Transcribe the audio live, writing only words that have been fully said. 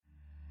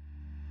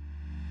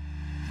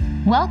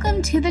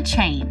Welcome to The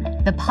Chain,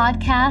 the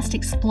podcast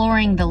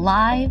exploring the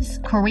lives,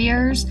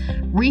 careers,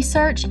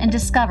 research, and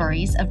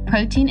discoveries of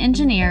protein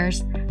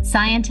engineers,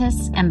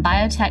 scientists, and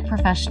biotech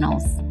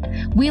professionals.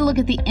 We look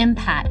at the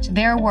impact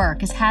their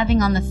work is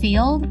having on the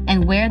field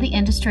and where the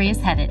industry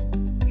is headed.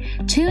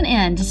 Tune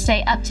in to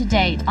stay up to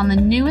date on the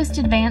newest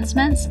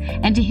advancements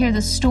and to hear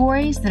the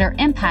stories that are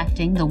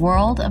impacting the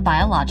world of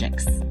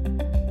biologics.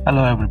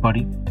 Hello,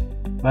 everybody.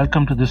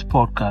 Welcome to this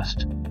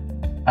podcast.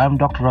 I'm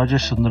Dr.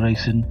 Rajesh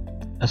Sundaraisan,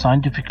 a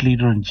scientific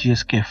leader and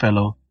GSK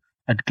Fellow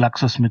at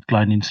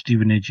GlaxoSmithKline in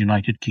Stevenage,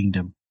 United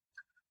Kingdom.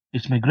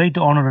 It's my great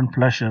honor and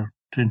pleasure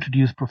to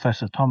introduce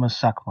Professor Thomas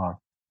Sakmar.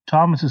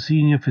 Tom is a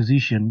senior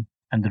physician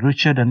and the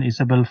Richard and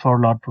Isabel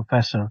Forlard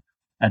Professor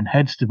and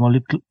heads the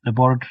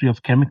Laboratory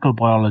of Chemical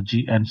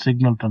Biology and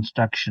Signal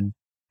Transduction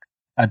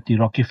at the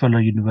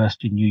Rockefeller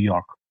University, New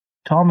York.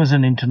 Tom is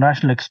an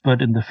international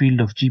expert in the field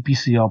of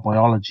GPCR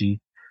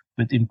biology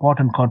with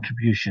important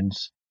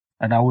contributions,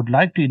 and I would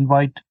like to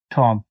invite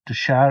Tom to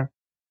share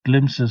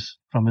glimpses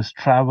from his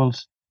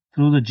travels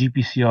through the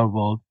GPCR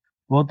world,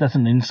 both as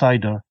an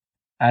insider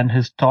and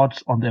his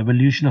thoughts on the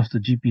evolution of the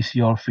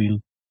GPCR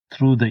field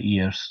through the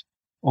years.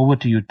 Over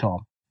to you, Tom.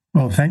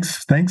 Well,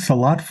 thanks a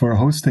lot for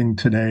hosting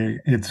today.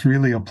 It's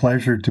really a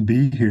pleasure to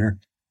be here.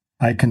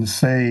 I can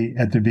say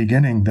at the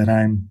beginning that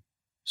I'm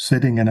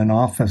sitting in an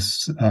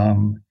office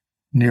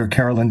near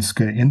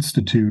Karolinska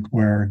Institute,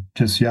 where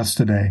just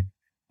yesterday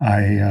I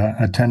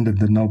attended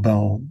the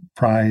Nobel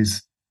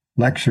Prize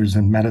lectures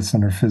in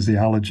medicine or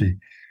physiology.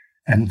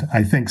 And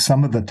I think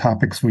some of the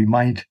topics we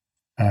might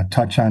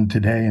touch on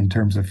today in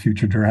terms of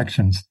future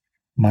directions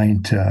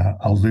might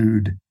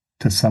allude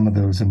to some of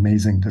those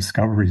amazing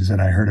discoveries that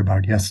I heard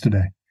about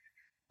yesterday.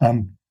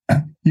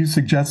 You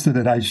suggested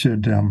that I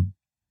should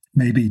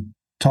maybe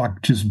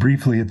talk just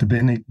briefly at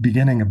the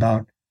beginning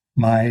about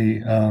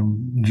my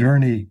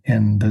journey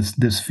in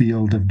this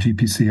field of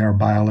GPCR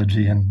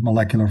biology and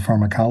molecular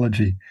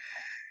pharmacology.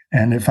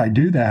 And if I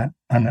do that,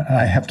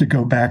 I have to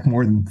go back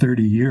more than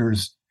 30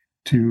 years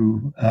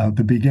to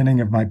the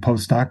beginning of my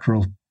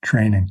postdoctoral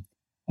training.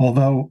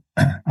 Although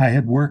I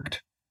had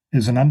worked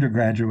as an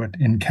undergraduate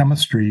in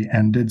chemistry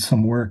and did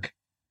some work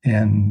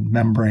in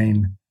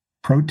membrane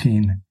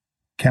protein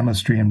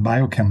chemistry and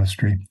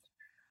biochemistry,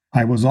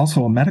 I was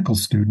also a medical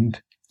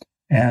student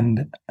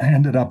and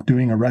ended up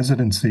doing a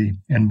residency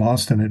in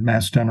Boston at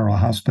Mass General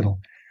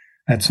Hospital.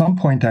 At some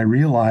point, I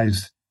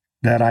realized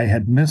that I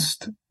had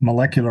missed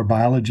molecular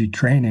biology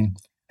training.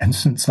 And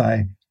since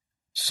I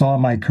saw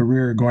my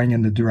career going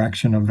in the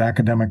direction of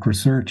academic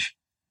research,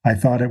 I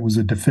thought it was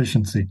a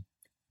deficiency.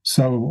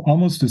 So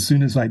almost as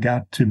soon as I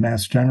got to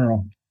Mass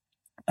General,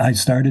 I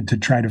started to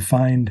try to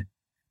find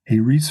a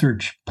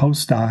research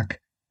postdoc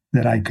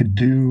that I could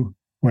do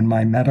when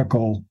my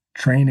medical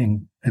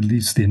training, at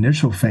least the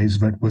initial phase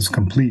of it, was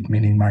complete,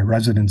 meaning my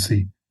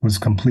residency was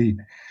complete.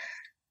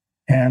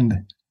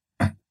 And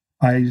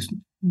I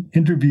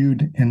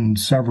interviewed in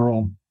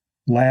several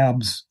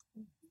labs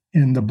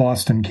in the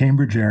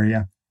Boston-Cambridge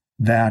area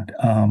that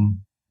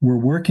were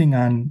working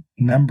on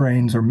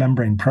membranes or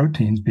membrane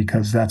proteins,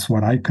 because that's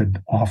what I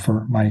could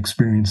offer my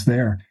experience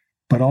there,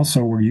 but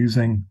also were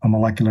using a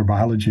molecular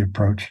biology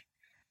approach.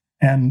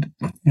 And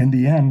in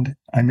the end,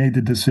 I made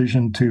the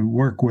decision to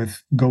work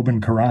with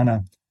Goban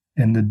Khurana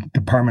in the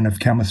Department of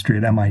Chemistry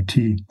at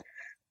MIT.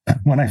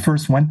 When I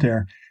first went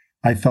there,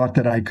 I thought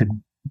that I could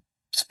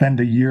spend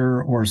a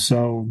year or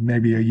so,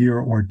 maybe a year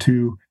or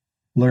two,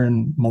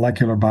 learn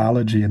molecular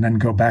biology and then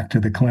go back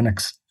to the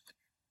clinics.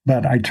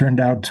 But I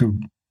turned out to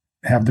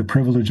have the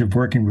privilege of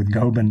working with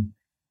Goban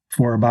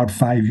for about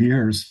 5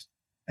 years.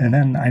 And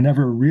then I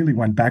never really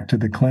went back to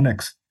the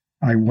clinics.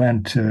 I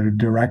went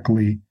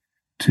directly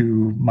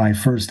to my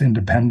first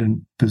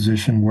independent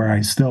position, where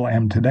I still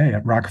am today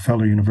at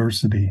Rockefeller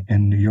University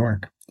in New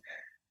York.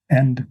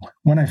 And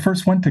when I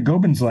first went to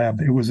Goban's lab,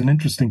 it was an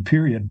interesting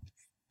period.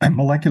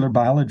 Molecular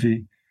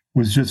biology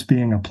was just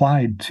being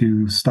applied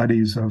to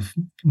studies of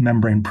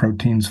membrane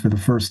proteins for the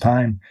first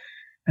time.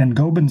 And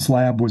Goban's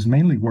lab was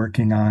mainly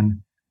working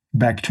on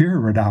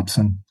bacterial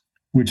rhodopsin,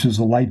 which is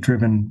a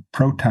light-driven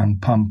proton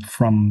pump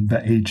from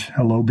the H.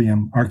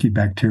 halobium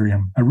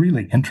archibacterium, a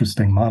really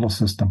interesting model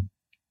system.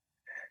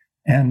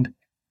 And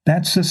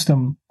that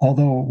system,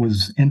 although it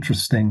was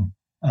interesting,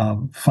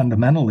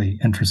 fundamentally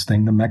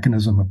interesting, the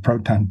mechanism of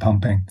proton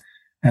pumping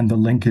and the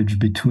linkage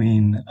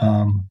between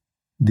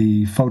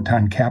the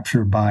photon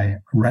capture by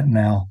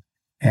retinal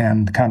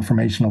and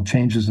conformational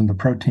changes in the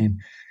protein,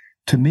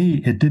 to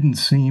me, it didn't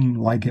seem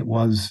like it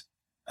was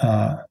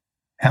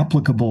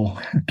applicable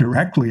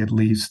directly, at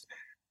least,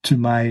 to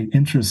my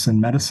interests in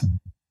medicine.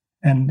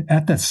 And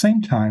at that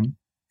same time,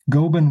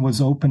 Goban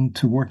was open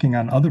to working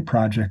on other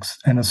projects,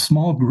 and a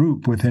small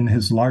group within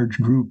his large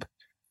group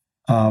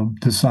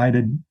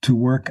decided to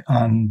work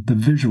on the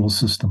visual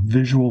system,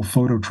 visual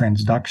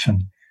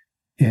phototransduction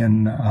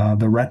in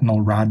the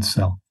retinal rod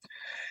cell.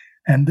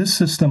 And this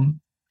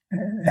system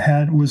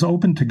was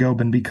open to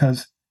Goban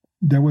because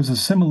there was a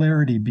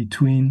similarity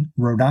between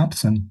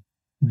rhodopsin,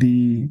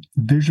 the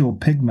visual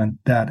pigment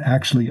that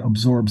actually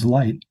absorbs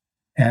light,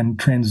 and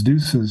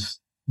transduces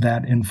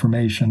that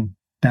information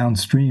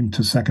downstream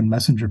to second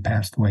messenger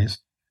pathways.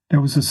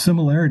 There was a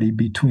similarity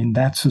between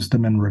that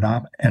system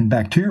and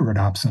bacterial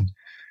rhodopsin.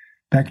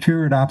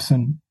 Bacterial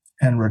rhodopsin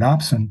and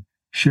rhodopsin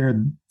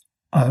shared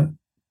a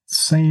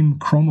same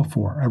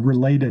chromophore, a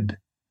related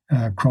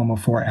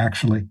chromophore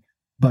actually,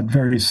 but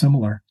very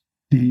similar.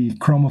 The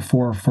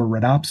chromophore for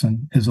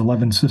rhodopsin is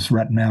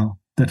 11-cis-retinal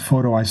that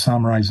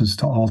photoisomerizes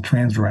to all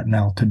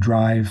trans-retinal to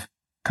drive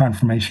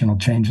conformational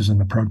changes in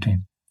the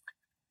protein.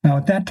 Now,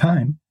 at that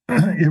time,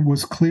 it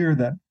was clear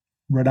that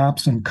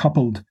rhodopsin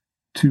coupled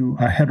to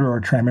a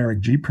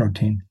heterotrimeric G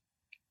protein.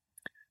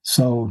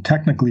 So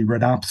technically,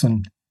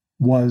 rhodopsin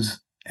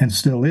was and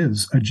still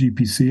is a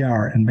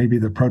GPCR, and maybe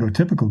the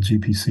prototypical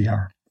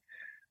GPCR.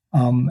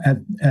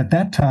 At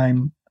that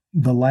time,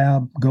 the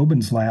lab,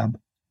 Gobin's lab,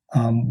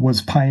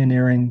 was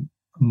pioneering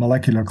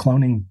molecular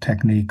cloning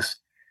techniques,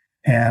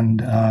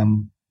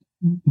 and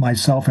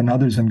myself and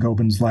others in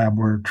Gobin's lab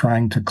were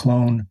trying to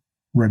clone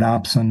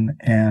rhodopsin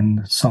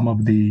and some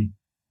of the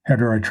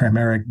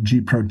heterotrimeric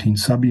G protein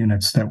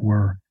subunits that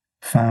were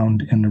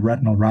found in the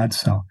retinal rod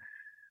cell.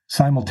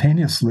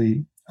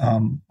 Simultaneously,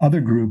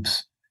 other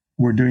groups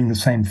were doing the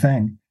same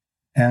thing,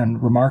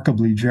 and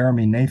remarkably,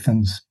 Jeremy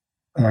Nathans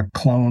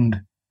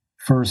cloned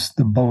first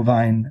the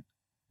bovine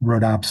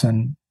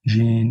rhodopsin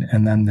gene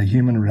and then the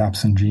human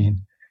rhodopsin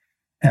gene,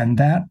 and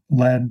that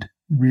led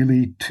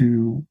really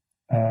to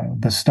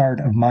the start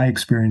of my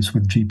experience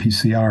with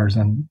GPCRs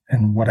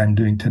and what I'm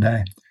doing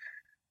today.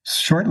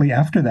 Shortly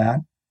after that,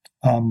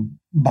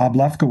 Bob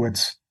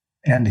Lefkowitz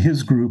and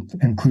his group,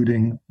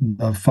 including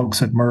the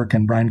folks at Merck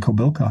and Brian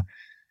Kobilka,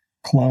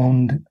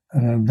 cloned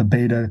the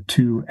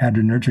beta-2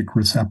 adrenergic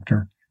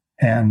receptor,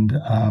 and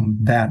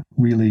that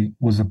really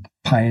was a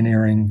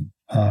pioneering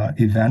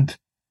event.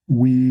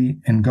 We,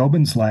 in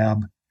Gobin's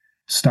lab,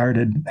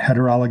 started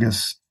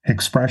heterologous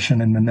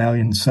expression in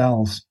mammalian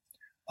cells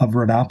of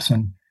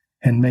rhodopsin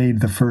and made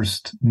the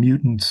first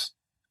mutants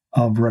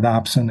of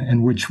rhodopsin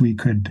in which we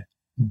could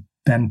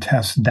then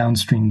test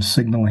downstream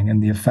signaling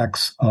and the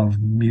effects of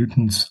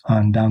mutants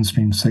on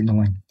downstream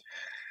signaling.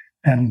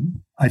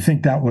 And I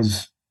think that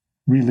was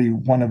really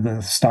one of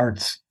the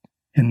starts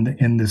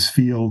in this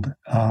field,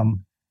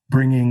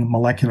 bringing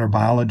molecular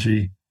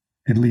biology,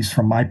 at least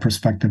from my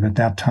perspective at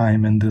that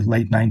time in the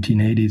late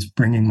 1980s,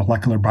 bringing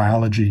molecular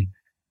biology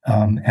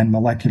and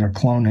molecular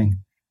cloning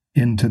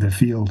into the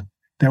field.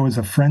 There was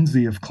a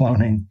frenzy of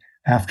cloning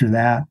after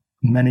that.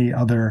 Many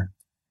other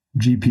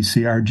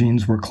GPCR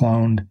genes were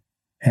cloned,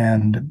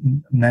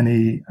 and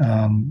many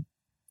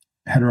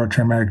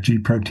heterotrimeric G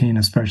protein,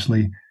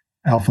 especially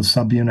alpha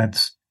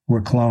subunits,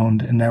 were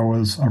cloned. And there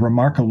was a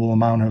remarkable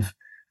amount of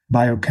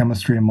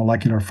biochemistry and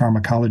molecular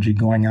pharmacology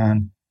going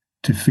on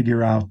to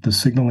figure out the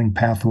signaling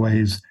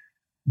pathways,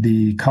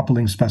 the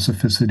coupling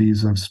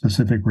specificities of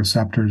specific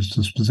receptors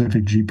to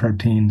specific G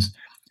proteins,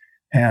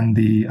 and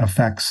the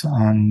effects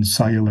on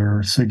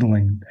cellular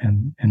signaling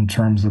in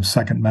terms of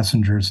second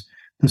messengers.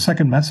 The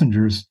second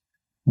messengers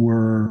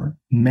were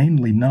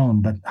mainly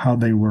known, but how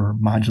they were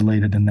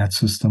modulated in that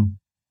system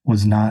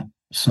was not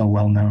so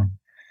well known.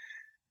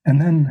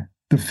 And then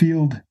the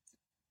field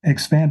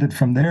expanded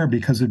from there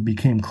because it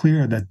became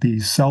clear that the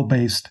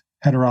cell-based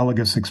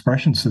heterologous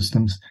expression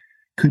systems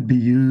could be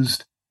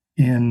used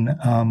in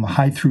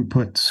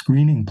high-throughput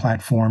screening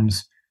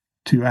platforms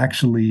to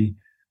actually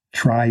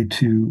try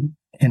to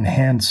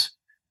enhance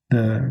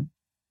the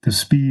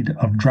speed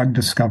of drug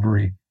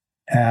discovery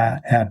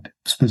at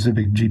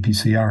specific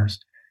GPCRs.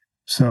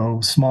 So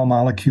small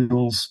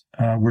molecules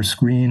were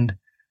screened.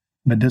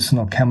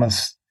 Medicinal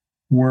chemists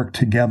worked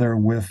together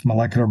with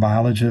molecular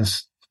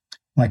biologists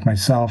like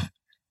myself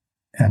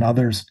and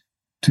others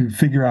to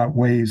figure out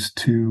ways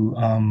to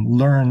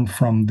learn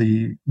from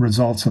the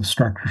results of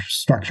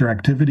structure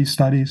activity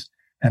studies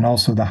and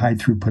also the high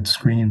throughput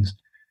screens.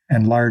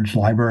 And large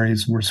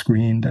libraries were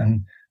screened,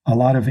 and a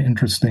lot of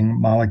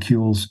interesting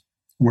molecules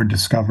were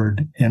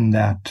discovered in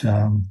that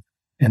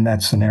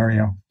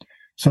scenario.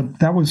 So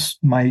that was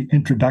my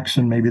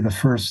introduction, maybe the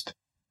first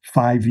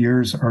 5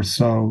 years or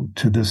so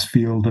to this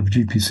field of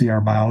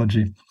GPCR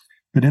biology.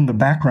 But in the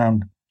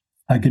background,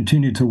 I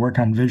continued to work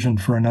on vision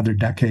for another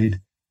decade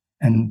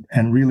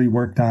and really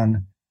worked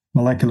on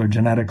molecular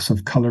genetics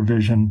of color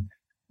vision,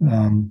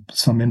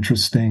 some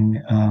interesting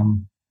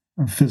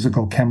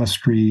physical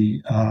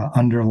chemistry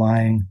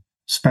underlying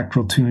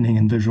spectral tuning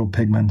and visual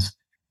pigments,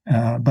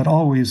 but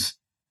always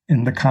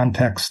in the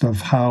context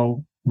of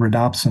how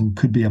rhodopsin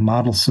could be a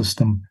model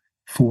system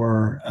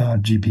for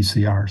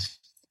GPCRs.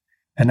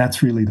 And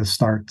that's really the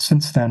start.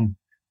 Since then,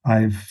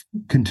 I've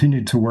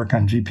continued to work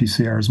on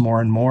GPCRs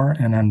more and more,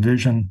 and on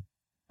vision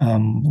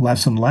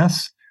less and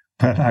less.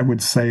 But I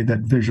would say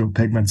that visual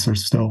pigments are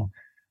still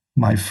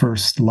my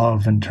first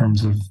love in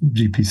terms of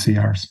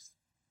GPCRs.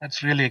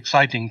 That's really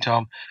exciting,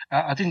 Tom.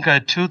 I think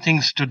two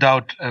things stood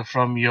out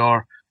from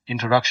your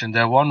introduction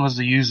there. One was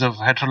the use of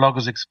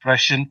heterologous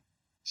expression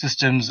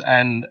systems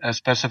and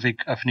specific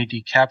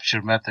affinity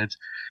capture methods.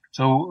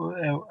 So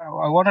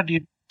I wanted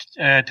you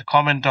to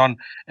comment on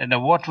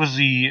what was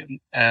the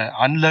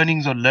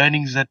unlearnings or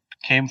learnings that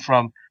came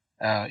from,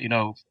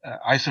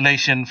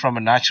 isolation from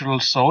a natural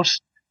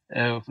source,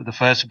 the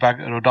first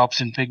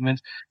rhodopsin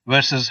pigments,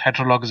 versus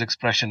heterologous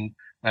expression?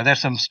 Are there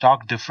some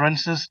stark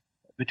differences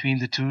between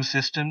the two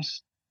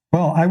systems?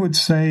 Well, I would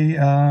say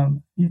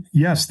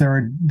yes,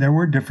 there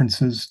were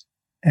differences,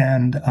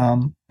 and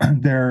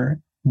they're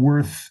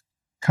worth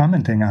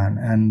commenting on.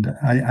 And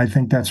I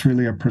think that's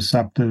really a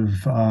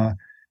perceptive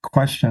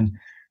question,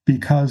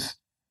 because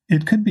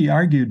it could be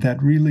argued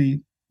that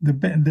really the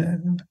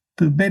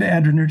beta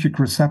adrenergic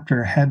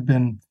receptor had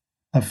been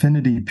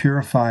affinity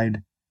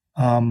purified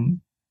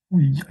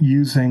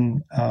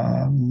using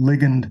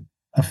ligand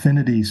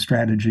affinity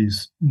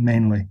strategies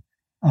mainly.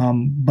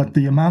 But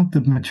the amount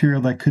of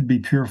material that could be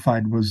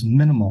purified was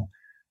minimal.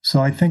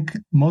 So I think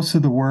most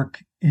of the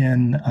work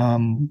in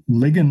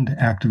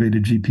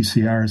ligand-activated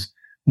GPCRs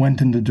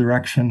went in the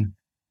direction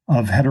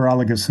of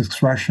heterologous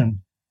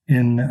expression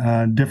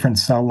in different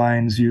cell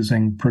lines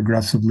using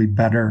progressively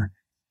better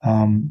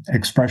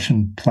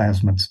expression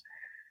plasmids.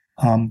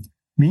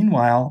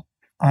 Meanwhile,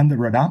 on the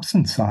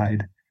rhodopsin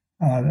side,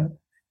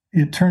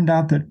 it turned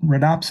out that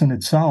rhodopsin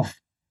itself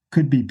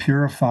could be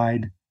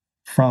purified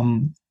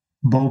from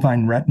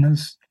bovine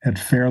retinas at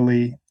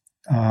fairly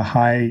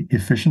high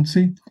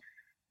efficiency.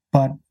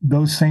 But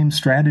those same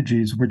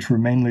strategies, which were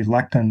mainly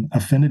lectin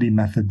affinity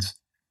methods,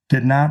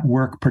 did not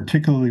work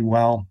particularly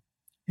well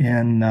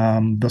in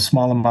the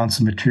small amounts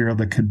of material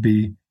that could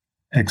be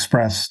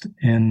expressed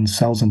in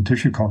cells and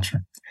tissue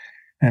culture.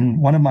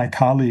 And one of my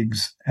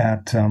colleagues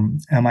at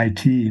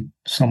MIT,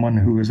 someone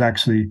who was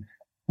actually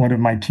one of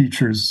my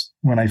teachers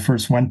when I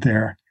first went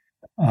there,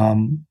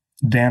 Dan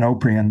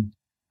Oprian,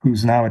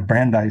 who's now at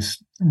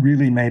Brandeis,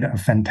 really made a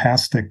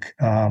fantastic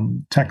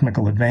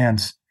technical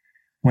advance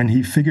when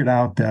he figured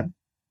out that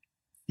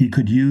he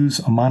could use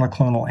a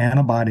monoclonal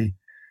antibody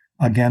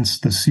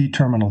against the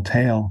C-terminal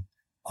tail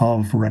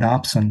of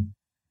rhodopsin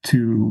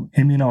to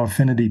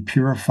immunoaffinity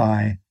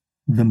purify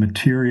the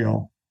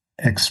material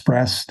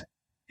expressed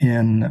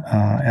in,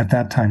 at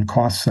that time,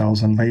 COS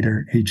cells and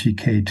later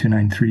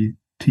HEK293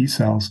 T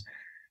cells.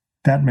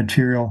 That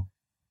material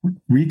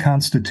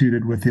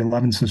reconstituted with the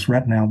 11-cis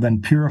retinal,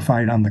 then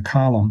purified on the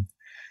column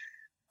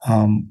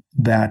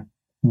that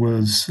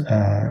was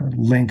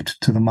linked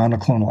to the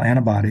monoclonal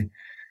antibody.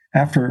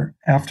 After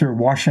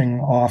washing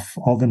off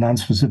all the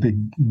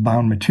nonspecific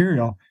bound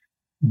material,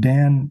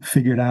 Dan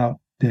figured out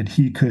that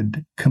he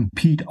could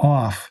compete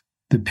off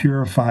the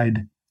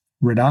purified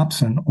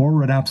rhodopsin or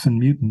rhodopsin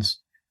mutants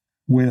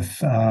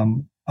with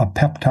a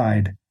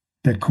peptide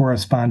that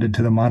corresponded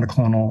to the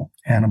monoclonal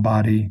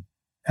antibody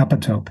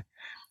epitope.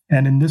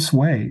 And in this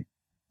way,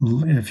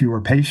 if you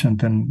were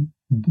patient and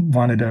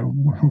wanted to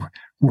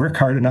work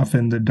hard enough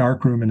in the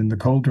dark room and in the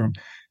cold room,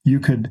 you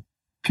could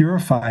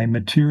purify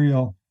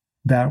material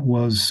that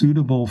was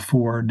suitable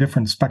for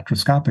different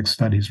spectroscopic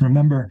studies.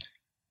 Remember,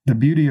 the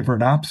beauty of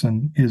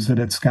rhodopsin is that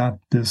it's got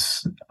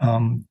this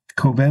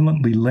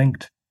covalently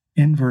linked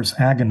inverse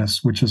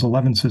agonist, which is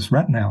 11-cis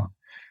retinal.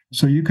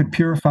 So you could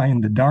purify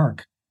in the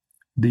dark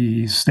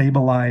the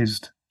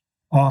stabilized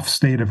off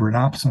state of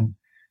rhodopsin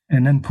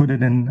and then put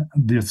it in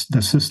the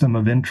system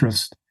of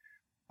interest,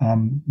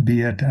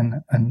 be it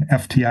an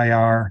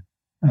FTIR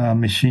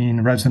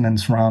machine,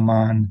 resonance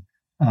Raman,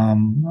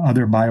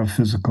 other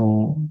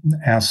biophysical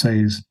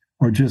assays,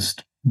 or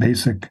just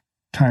basic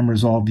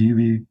time-resolved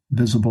UV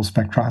visible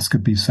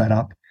spectroscopy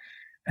setup.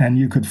 And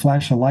you could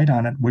flash a light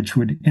on it, which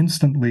would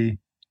instantly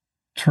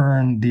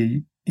turn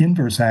the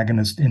inverse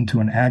agonist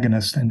into an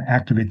agonist and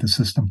activate the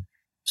system.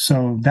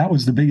 So that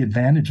was the big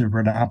advantage of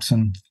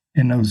rhodopsin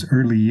in those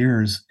early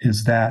years,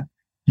 is that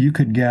you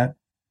could get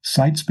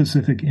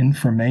site-specific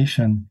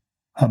information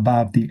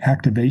about the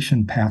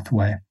activation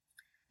pathway.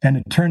 And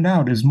it turned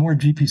out, as more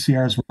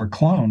GPCRs were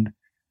cloned,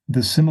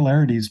 the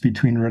similarities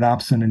between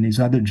rhodopsin and these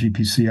other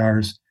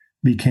GPCRs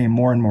became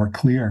more and more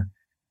clear.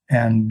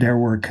 And there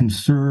were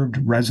conserved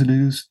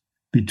residues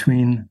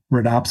between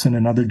rhodopsin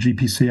and other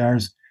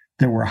GPCRs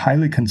that were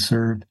highly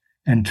conserved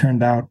and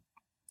turned out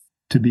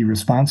to be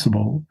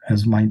responsible,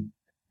 as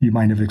you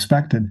might have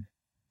expected,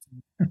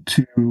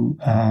 to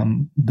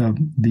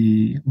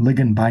the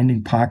ligand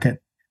binding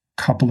pocket,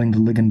 coupling the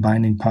ligand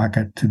binding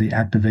pocket to the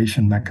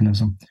activation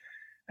mechanism.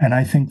 And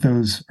I think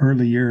those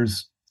early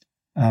years,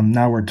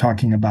 now we're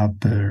talking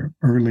about the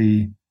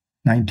early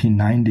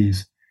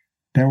 1990s,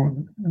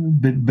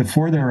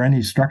 before there were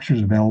any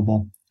structures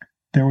available,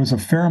 there was a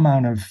fair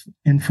amount of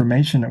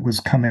information that was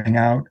coming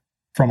out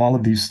from all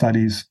of these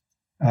studies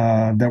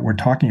that we're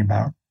talking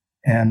about.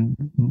 And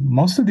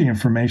most of the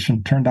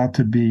information turned out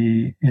to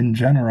be, in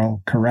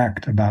general,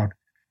 correct about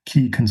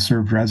key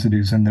conserved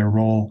residues and their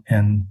role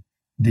in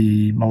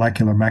the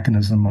molecular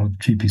mechanism of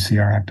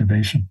GPCR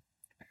activation.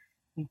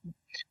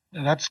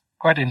 That's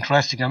quite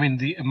interesting. I mean,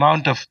 the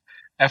amount of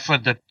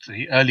effort that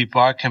the early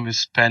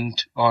biochemists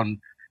spent on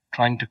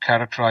trying to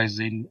characterize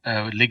the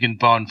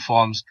ligand-bound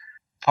forms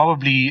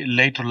probably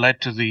later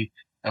led to the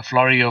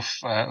flurry of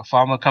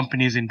pharma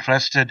companies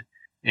interested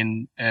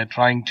in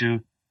trying to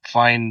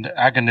find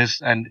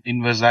agonists and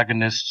inverse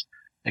agonists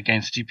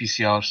against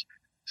GPCRs.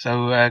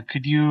 So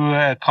could you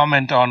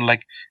comment on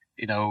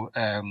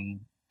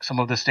some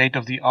of the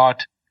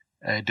state-of-the-art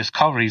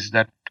discoveries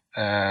that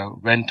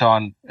went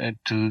on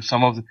to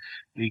some of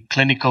the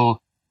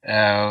clinical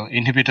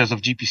inhibitors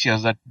of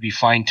GPCRs that we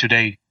find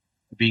today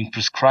being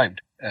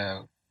prescribed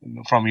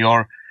from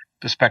your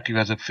perspective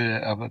as a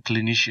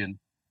clinician?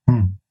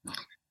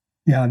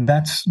 Yeah,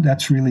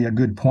 that's really a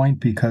good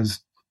point, because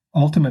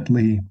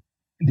ultimately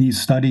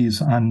these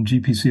studies on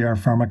GPCR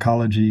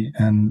pharmacology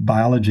and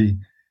biology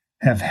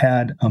have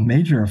had a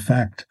major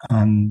effect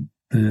on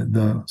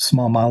the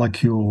small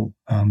molecule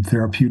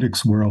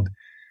therapeutics world.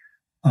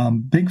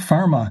 Big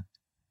pharma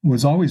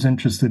was always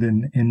interested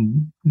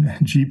in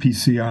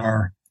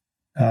GPCR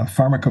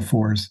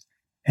pharmacophores,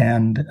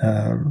 and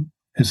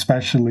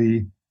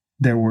especially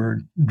there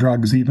were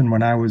drugs, even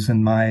when I was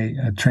in my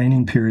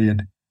training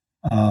period,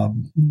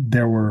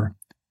 there were,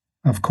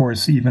 of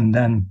course, even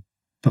then,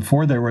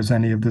 before there was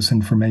any of this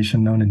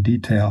information known in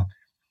detail,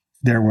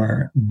 there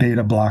were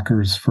beta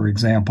blockers, for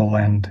example,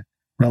 and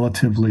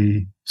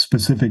relatively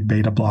specific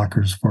beta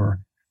blockers for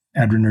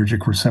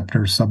adrenergic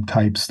receptor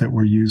subtypes that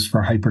were used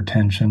for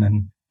hypertension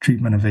and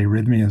treatment of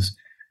arrhythmias.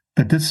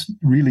 But this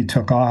really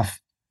took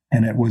off,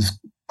 and it was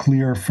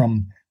clear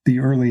from the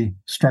early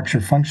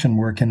structure function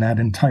work in that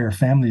entire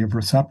family of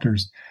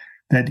receptors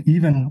that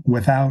even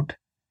without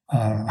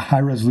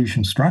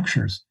high-resolution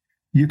structures,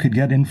 you could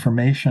get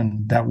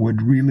information that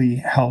would really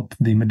help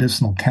the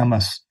medicinal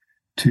chemists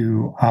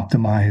to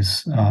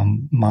optimize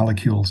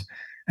molecules.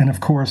 And of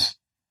course,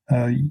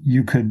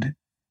 you could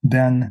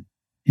then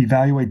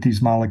evaluate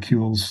these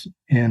molecules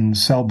in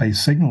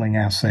cell-based signaling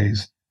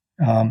assays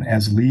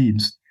as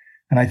leads.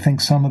 And I think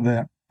some of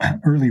the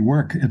early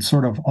work, it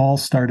sort of all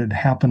started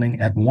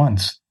happening at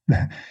once.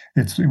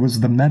 It was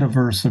the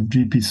metaverse of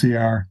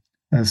GPCR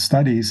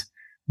studies,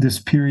 this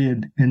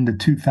period in the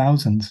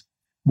 2000s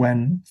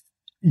when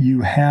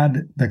you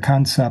had the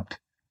concept,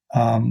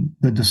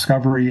 the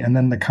discovery, and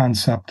then the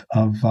concept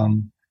of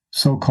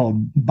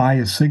so-called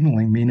bias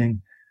signaling,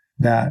 meaning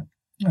that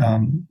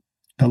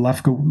the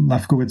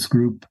Lefkowitz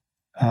group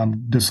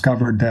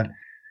discovered that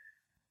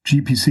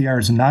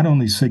GPCRs not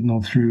only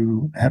signal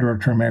through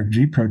heterochromatic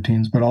G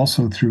proteins, but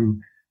also through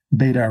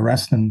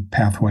beta-arrestin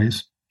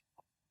pathways,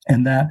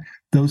 and that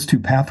those two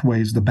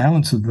pathways, the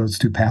balance of those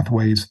two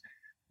pathways,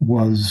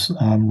 was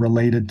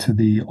related to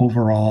the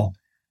overall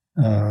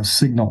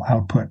signal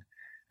output,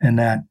 and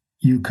that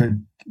you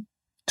could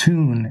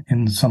tune,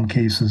 in some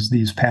cases,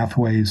 these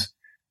pathways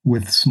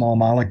with small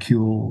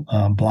molecule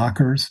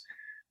blockers.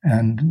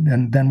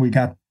 And then we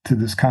got to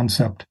this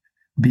concept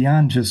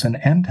beyond just an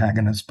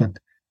antagonist, but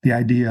the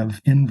idea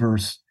of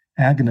inverse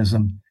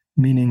agonism,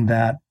 meaning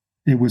that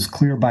it was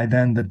clear by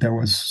then that there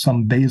was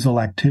some basal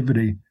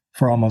activity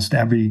for almost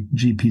every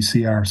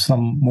GPCR,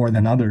 some more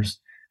than others,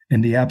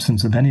 in the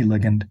absence of any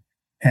ligand.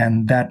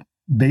 And that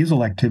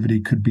basal activity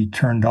could be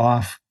turned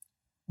off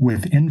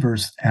with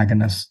inverse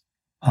agonists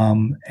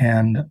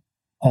and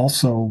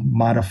also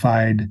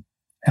modified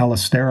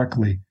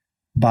allosterically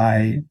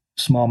by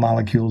small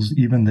molecules,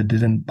 even that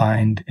didn't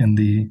bind in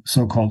the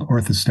so-called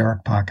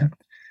orthosteric pocket.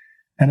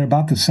 And at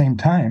about the same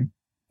time,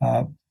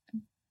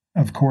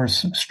 of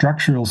course,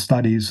 structural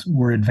studies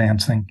were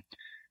advancing.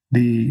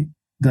 The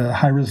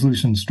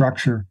high-resolution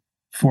structure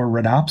for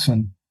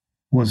rhodopsin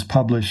was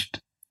published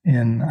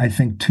in, I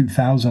think,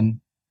 2000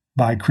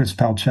 by Chris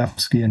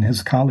Palchevsky and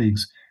his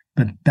colleagues,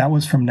 but that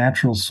was from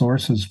natural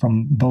sources,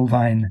 from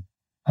bovine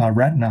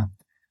retina.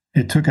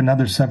 It took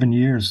another 7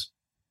 years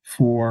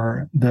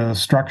for the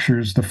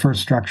structures, the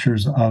first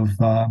structures of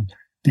the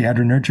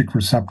adrenergic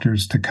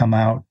receptors to come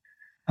out,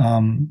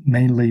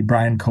 mainly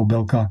Brian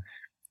Kobilka,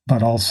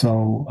 but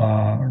also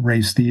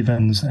Ray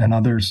Stevens and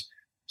others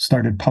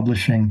started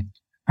publishing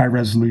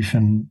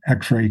high-resolution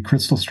X-ray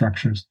crystal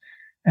structures.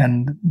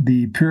 And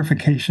the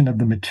purification of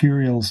the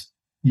materials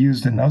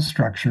used in those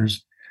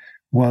structures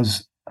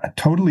was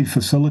totally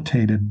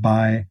facilitated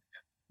by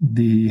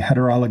the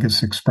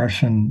heterologous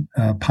expression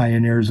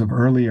pioneers of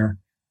earlier,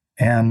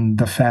 and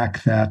the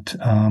fact that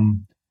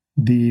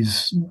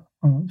these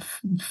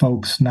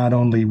folks not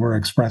only were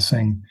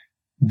expressing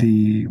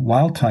the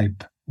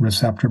wild-type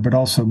receptor, but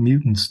also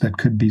mutants that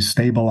could be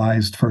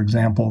stabilized, for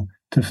example,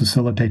 to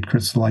facilitate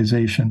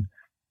crystallization,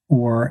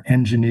 or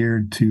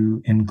engineered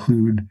to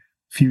include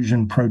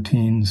fusion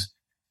proteins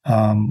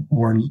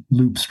or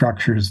loop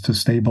structures to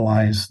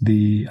stabilize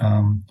the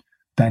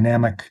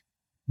dynamic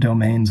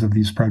domains of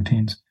these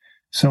proteins.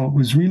 So it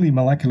was really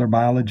molecular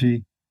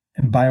biology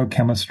and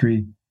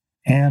biochemistry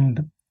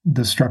and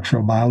the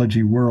structural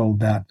biology world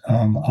that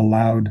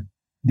allowed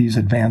these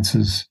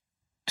advances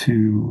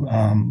to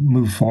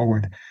move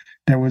forward.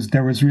 There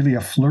was really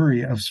a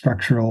flurry of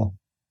structural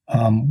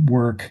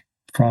work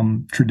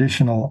from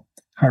traditional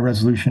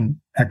high-resolution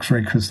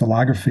X-ray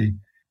crystallography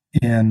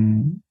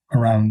in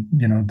around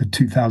the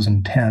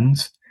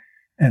 2010s,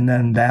 and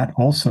then that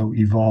also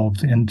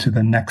evolved into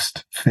the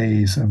next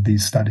phase of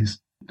these studies.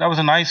 that was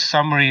a nice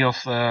summary of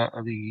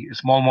the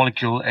small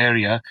molecule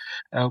area.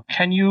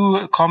 Can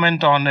you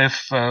comment on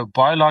if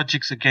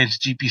biologics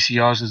against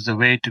GPCRs is the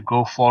way to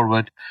go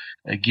forward,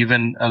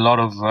 given a lot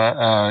of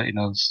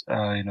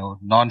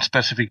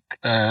non-specific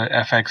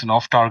effects and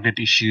off-target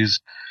issues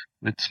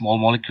with small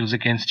molecules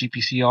against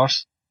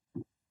GPCRs?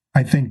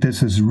 I think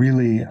this is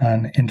really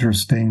an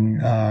interesting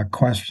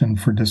question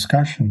for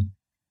discussion,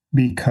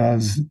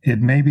 because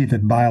it may be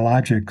that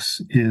biologics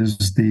is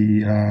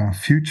the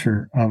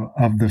future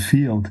of the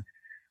field.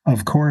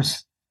 Of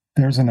course,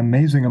 there's an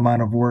amazing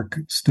amount of work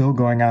still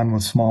going on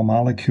with small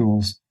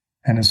molecules,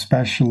 and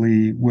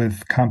especially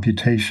with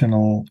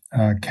computational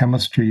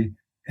chemistry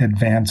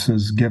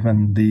advances,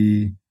 given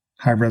the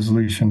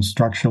high-resolution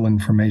structural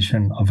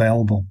information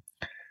available.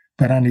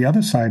 But on the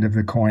other side of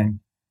the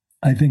coin,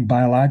 I think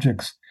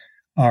biologics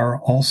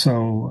are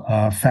also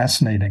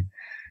fascinating.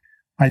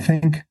 I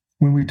think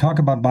when we talk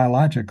about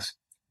biologics,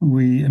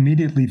 we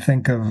immediately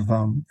think of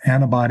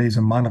antibodies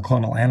and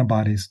monoclonal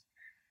antibodies,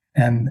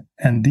 and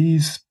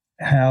these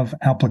have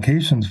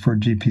applications for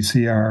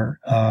GPCR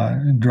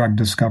drug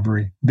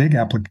discovery. Big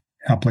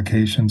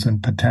applications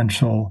and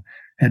potential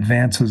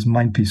advances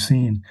might be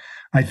seen.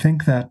 I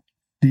think that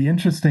the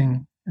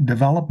interesting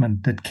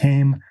development that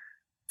came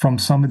from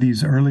some of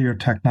these earlier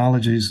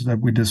technologies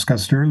that we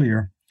discussed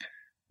earlier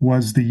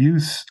was the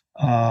use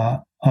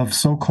of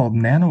so-called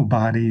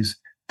nanobodies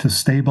to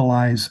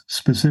stabilize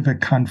specific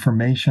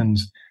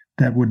conformations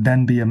that would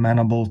then be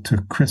amenable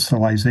to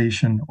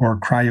crystallization or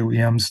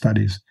cryo-EM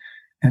studies.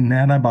 And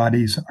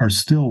nanobodies are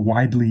still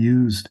widely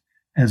used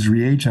as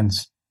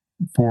reagents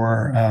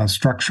for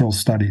structural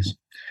studies.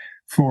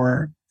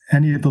 For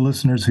any of the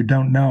listeners who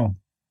don't know,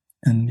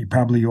 and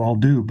you all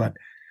do, but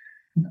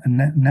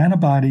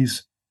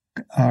nanobodies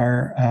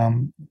are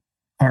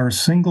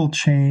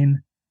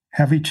single-chain,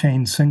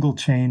 heavy-chain,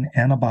 single-chain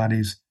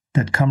antibodies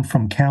that come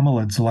from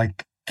camelids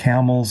like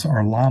camels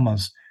or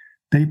llamas.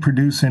 They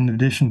produce, in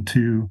addition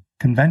to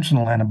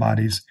conventional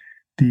antibodies,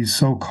 these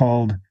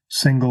so-called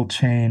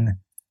single-chain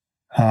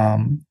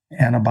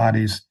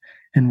antibodies,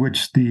 in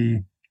which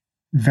the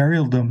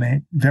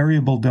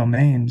variable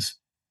domains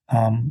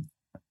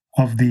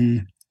of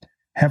the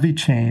heavy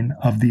chain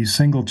of these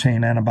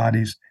single-chain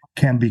antibodies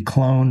can be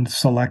cloned,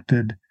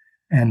 selected,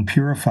 and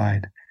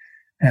purified.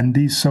 And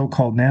these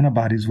so-called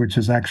nanobodies, which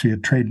is actually a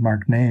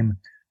trademark name,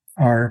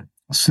 are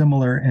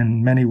similar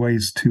in many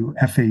ways to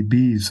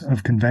FABs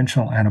of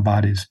conventional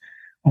antibodies,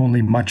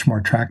 only much more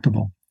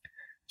tractable.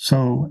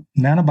 So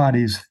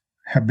nanobodies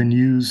have been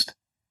used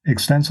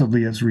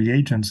extensively as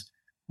reagents,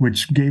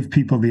 which gave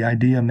people the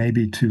idea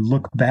maybe to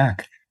look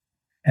back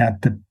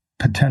at the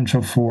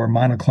potential for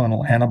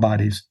monoclonal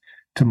antibodies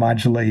to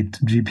modulate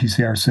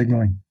GPCR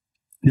signaling.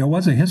 There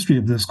was a history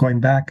of this going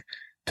back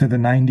to the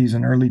 90s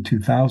and early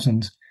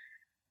 2000s,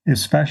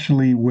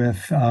 especially with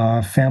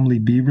family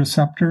B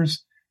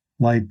receptors,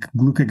 like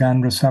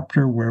glucagon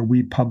receptor, where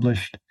we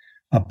published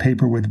a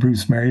paper with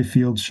Bruce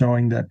Merrifield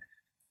showing that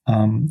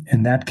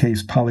in that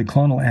case,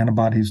 polyclonal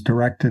antibodies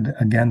directed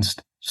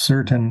against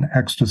certain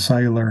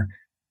extracellular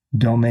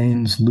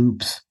domains,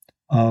 loops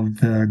of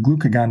the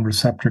glucagon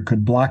receptor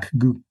could block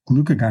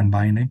glucagon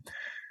binding.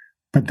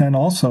 But then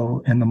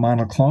also in the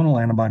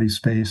monoclonal antibody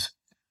space,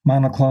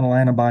 monoclonal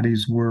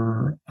antibodies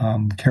were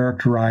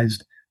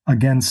characterized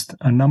against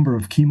a number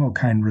of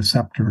chemokine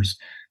receptors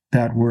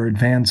that were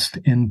advanced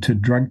into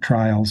drug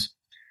trials,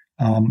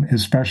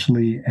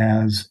 especially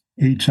as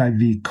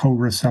HIV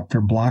co-receptor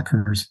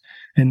blockers.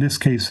 In this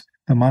case,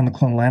 the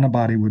monoclonal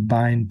antibody would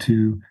bind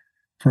to,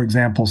 for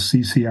example,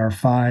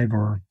 CCR5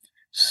 or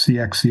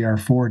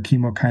CXCR4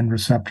 chemokine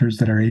receptors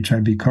that are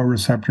HIV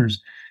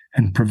co-receptors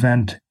and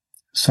prevent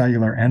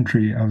cellular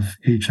entry of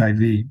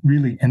HIV.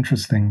 Really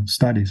interesting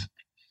studies.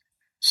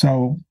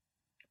 So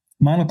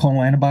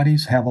monoclonal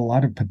antibodies have a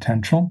lot of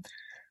potential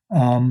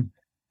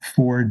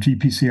for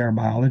GPCR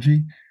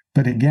biology.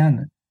 But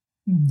again,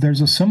 there's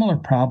a similar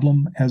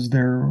problem as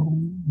there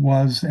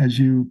was, as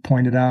you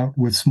pointed out,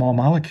 with small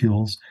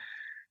molecules,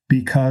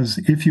 because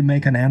if you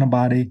make an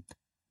antibody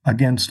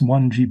against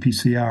one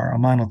GPCR, a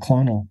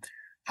monoclonal,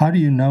 how do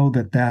you know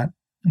that that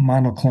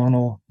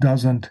monoclonal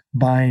doesn't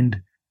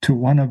bind to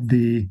one of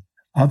the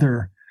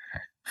other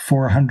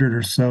 400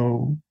 or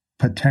so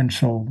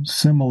potential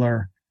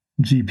similar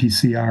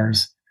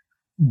GPCRs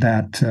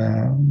that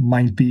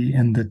might be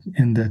in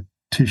the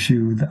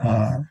tissue,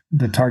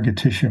 the target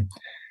tissue?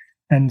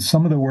 And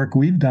some of the work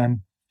we've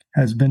done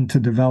has been to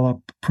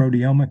develop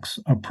proteomics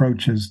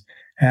approaches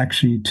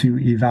actually to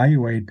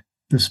evaluate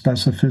the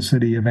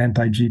specificity of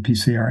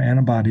anti-GPCR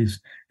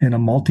antibodies in a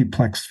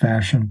multiplexed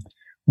fashion,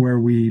 where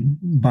we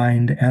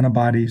bind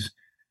antibodies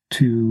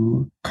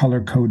to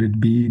color-coded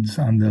beads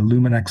on the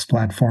Luminex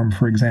platform,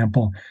 for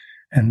example,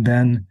 and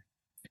then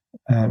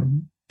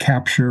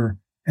capture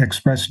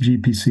expressed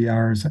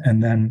GPCRs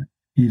and then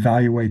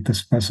evaluate the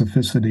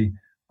specificity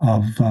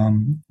of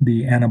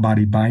the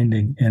antibody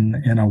binding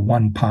in a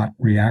one-pot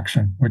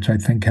reaction, which I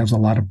think has a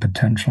lot of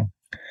potential.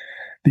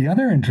 The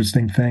other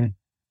interesting thing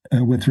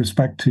with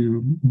respect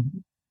to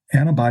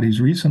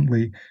antibodies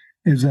recently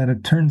is that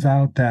it turns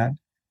out that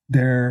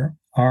there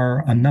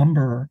are a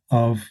number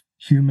of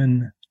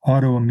human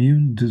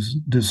autoimmune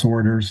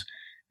disorders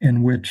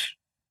in which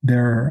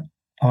there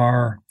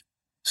are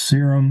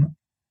serum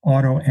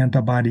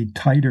autoantibody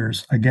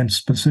titers against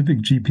specific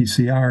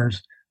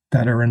GPCRs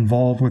that are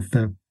involved with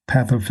the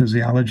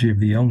pathophysiology of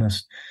the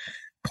illness.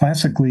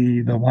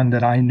 Classically, the one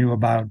that I knew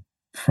about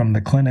from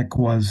the clinic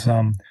was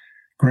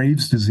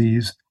Graves'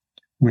 disease,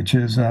 which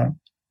is an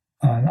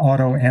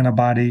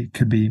autoantibody,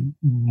 could be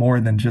more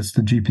than just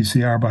the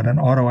GPCR, but an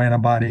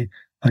autoantibody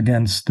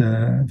against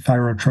the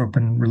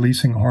thyrotropin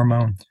releasing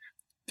hormone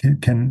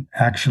can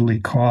actually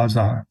cause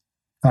a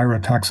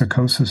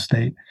thyrotoxicosis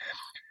state.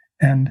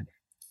 And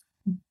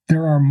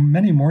there are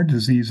many more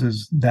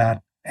diseases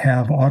that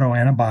have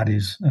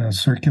autoantibodies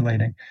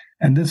circulating.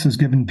 And this has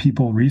given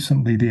people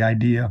recently the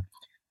idea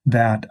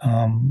that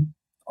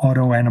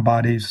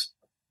autoantibodies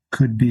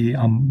could be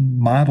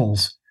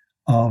models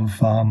of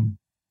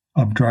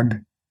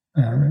drug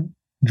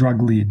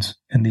leads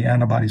in the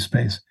antibody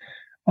space.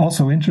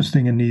 Also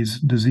interesting in these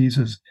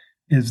diseases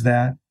is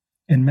that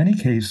in many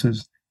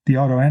cases, the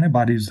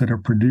autoantibodies that are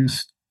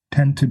produced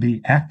tend to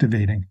be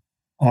activating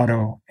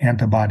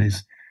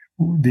autoantibodies.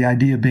 The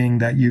idea being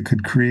that you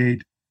could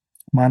create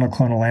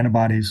monoclonal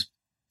antibodies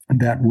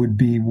that would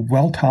be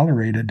well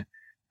tolerated,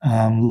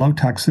 low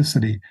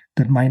toxicity,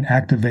 that might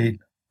activate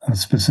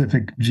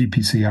specific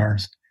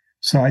GPCRs.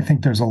 So I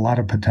think there's a lot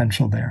of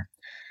potential there.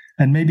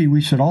 And maybe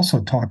we should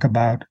also talk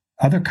about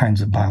other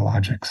kinds of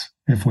biologics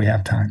if we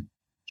have time.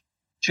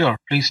 Sure,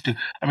 please do.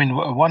 I mean,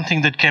 one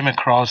thing that came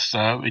across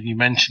when you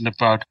mentioned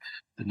about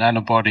the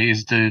nanobody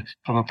is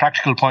from a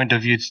practical point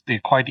of view, they're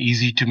quite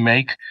easy to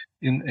make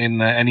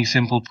in any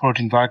simple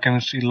protein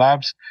biochemistry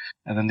labs,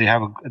 and then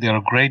they're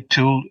a great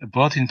tool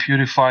both in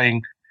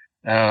purifying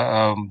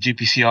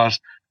GPCRs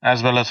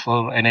as well as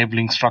for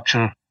enabling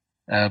structure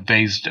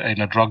based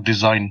drug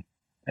design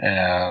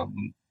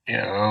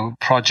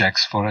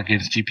projects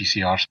against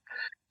GPCRs.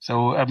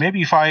 So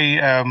maybe if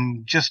I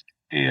just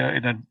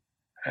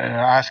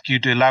ask you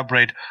to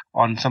elaborate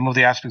on some of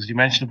the aspects you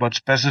mentioned about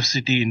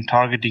specificity in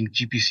targeting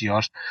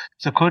GPCRs.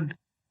 So could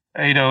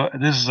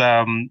this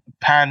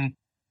pan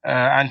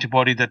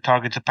antibody that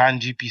targets a pan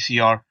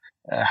GPCR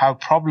have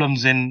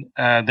problems in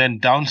then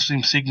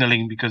downstream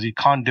signaling because you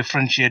can't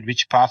differentiate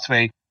which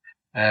pathway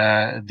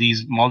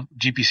these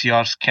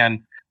GPCRs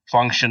can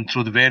function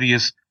through the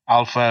various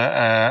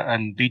alpha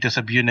and beta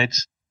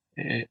subunits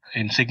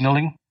in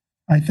signaling?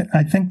 I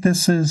think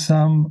this is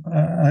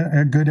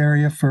a good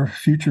area for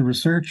future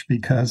research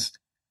because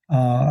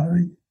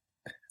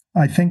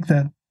I think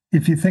that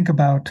if you think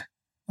about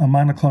a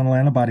monoclonal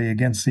antibody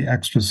against the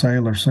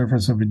extracellular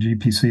surface of a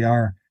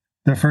GPCR,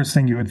 the first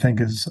thing you would think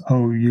is,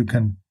 oh, you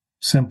can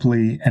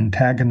simply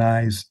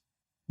antagonize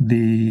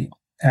the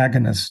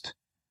agonist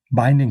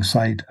binding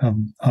site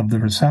of the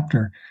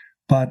receptor.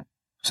 But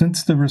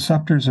since the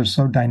receptors are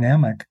so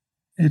dynamic,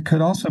 it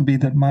could also be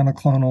that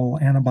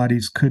monoclonal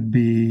antibodies could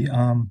be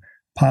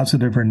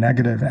positive or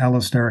negative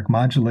allosteric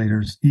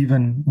modulators,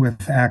 even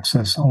with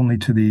access only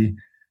to the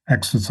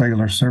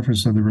extracellular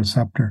surface of the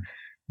receptor.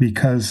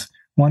 Because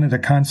one of the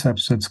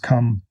concepts that's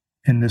come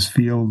in this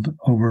field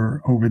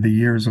over the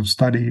years of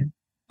study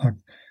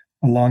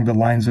along the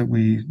lines that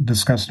we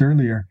discussed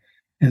earlier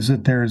is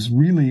that there's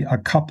really a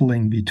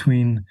coupling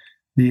between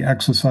the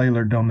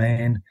extracellular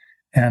domain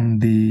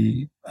and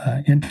the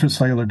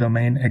intracellular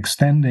domain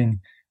extending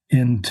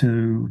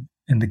into,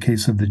 in the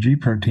case of the G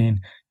protein,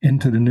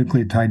 into the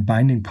nucleotide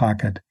binding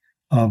pocket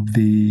of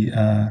the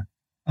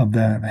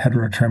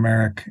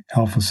heterotrimeric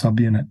alpha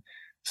subunit.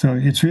 So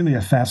it's really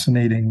a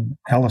fascinating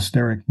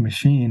allosteric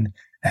machine,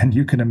 and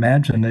you can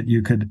imagine that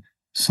you could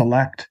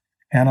select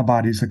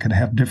antibodies that could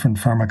have different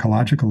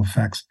pharmacological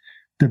effects.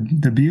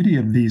 The beauty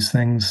of these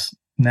things,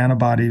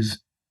 nanobodies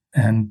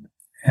and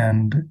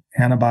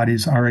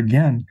antibodies, are,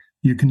 again,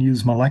 you can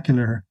use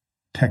molecular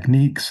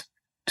techniques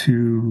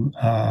to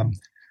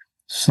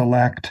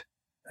select,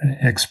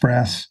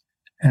 express,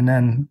 and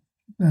then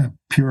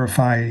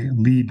purify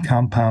lead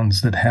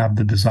compounds that have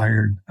the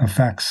desired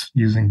effects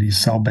using these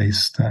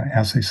cell-based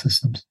assay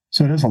systems.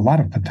 So there's a lot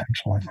of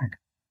potential, I think.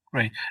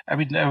 Great. I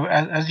mean,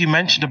 as you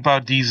mentioned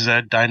about these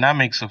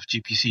dynamics of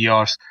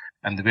GPCRs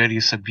and the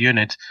various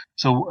subunits.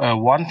 So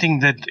one thing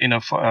that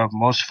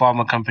most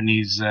pharma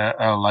companies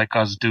like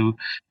us do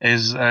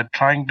is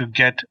trying to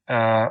get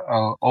an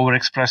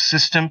overexpressed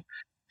system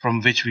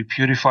from which we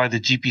purify the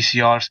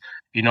GPCRs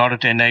in order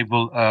to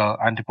enable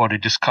antibody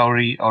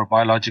discovery or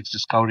biologics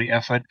discovery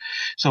effort.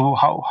 So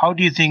how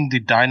do you think the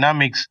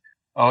dynamics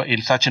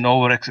in such an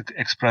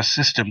overexpressed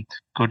system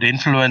could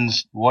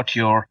influence what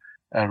your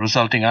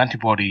resulting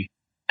antibody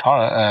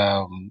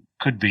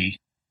could be?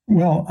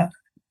 Well,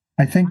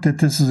 I think that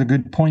this is a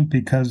good point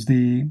because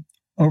the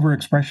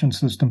overexpression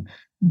system,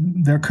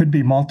 there could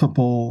be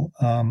multiple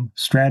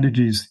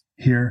strategies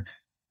here.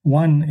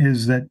 One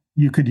is that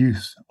you could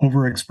use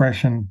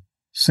overexpression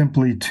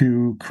simply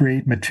to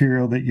create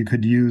material that you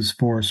could use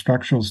for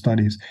structural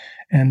studies.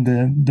 And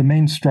the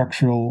main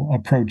structural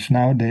approach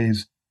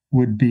nowadays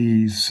would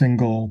be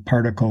single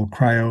particle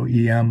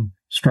cryo-EM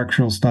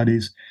structural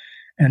studies.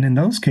 And in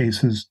those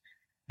cases,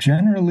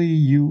 generally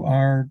you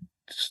are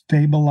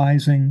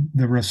stabilizing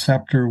the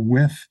receptor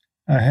with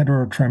a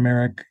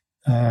heterotrimeric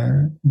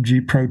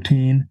G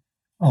protein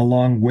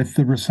along with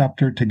the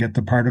receptor to get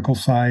the particle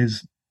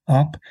size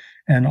up,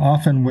 and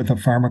often with a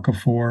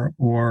pharmacophore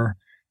or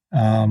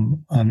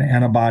an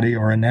antibody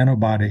or a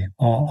nanobody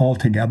all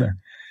together.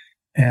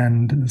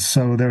 And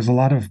so there's a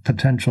lot of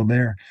potential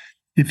there.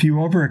 If you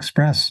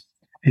overexpress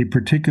a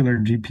particular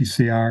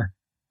GPCR,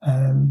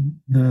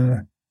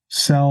 the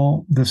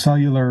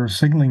cellular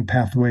signaling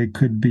pathway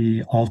could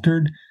be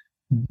altered,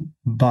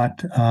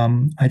 but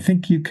I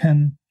think you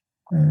can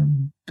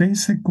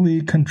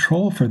basically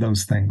control for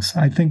those things.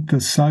 I think the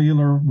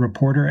cellular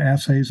reporter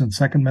assays and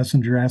second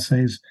messenger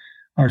assays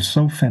are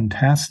so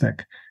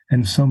fantastic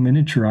and so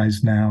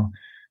miniaturized now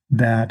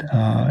that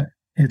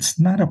it's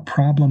not a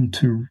problem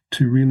to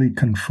really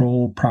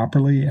control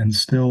properly and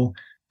still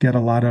get a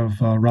lot of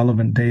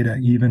relevant data,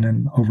 even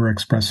in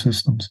overexpressed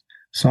systems.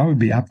 So I would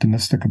be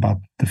optimistic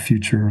about the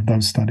future of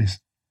those studies.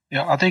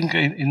 Yeah, I think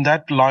in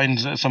that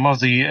lines, some of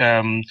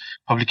the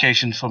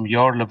publications from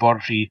your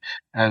laboratory,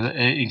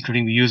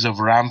 including the use of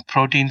ramp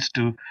proteins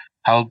to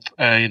help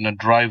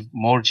drive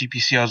more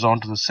GPCRs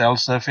onto the cell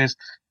surface,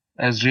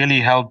 has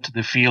really helped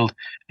the field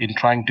in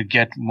trying to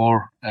get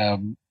more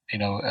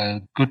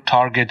good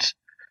targets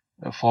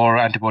for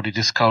antibody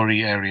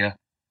discovery area.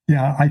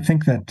 Yeah, I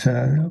think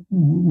that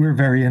we're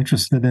very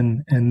interested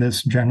in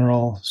this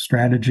general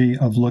strategy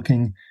of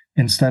looking,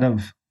 instead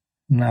of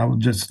now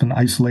just an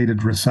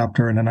isolated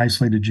receptor and an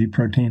isolated G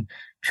protein,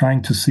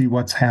 trying to see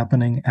what's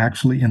happening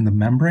actually in the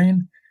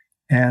membrane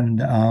and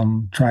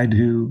try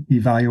to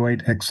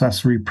evaluate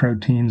accessory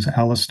proteins,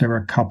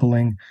 allosteric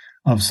coupling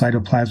of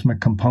cytoplasmic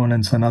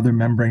components and other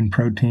membrane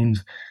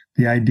proteins,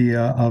 the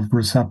idea of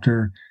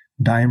receptor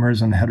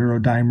dimers and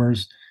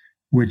heterodimers,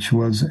 which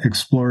was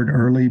explored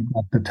early,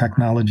 but the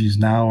technologies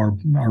now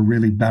are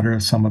really better.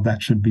 Some of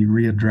that should be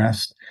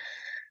readdressed.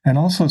 And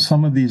also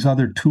some of these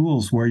other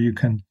tools where you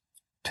can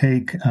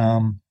take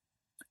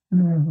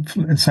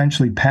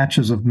essentially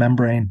patches of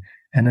membrane,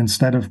 and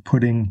instead of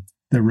putting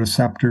the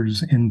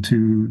receptors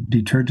into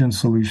detergent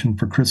solution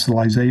for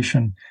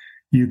crystallization,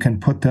 you can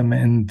put them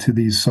into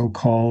these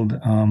so-called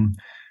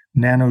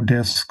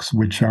nanodiscs,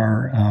 which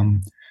are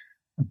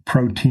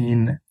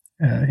protein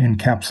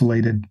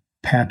encapsulated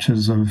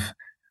patches of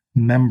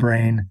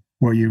membrane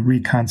where you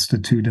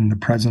reconstitute in the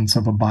presence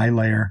of a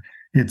bilayer.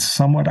 It's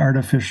somewhat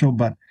artificial,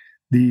 but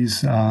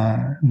these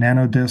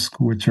nanodiscs,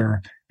 which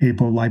are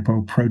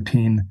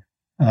apolipoprotein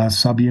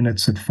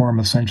subunits that form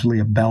essentially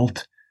a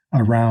belt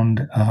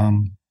around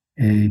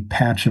a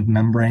patch of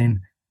membrane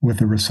with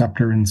a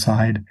receptor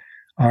inside,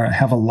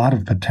 have a lot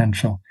of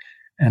potential.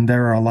 And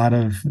there are a lot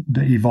of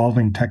the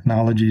evolving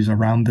technologies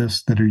around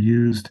this that are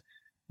used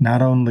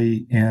not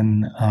only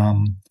in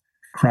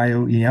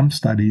cryo-EM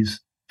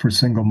studies for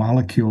single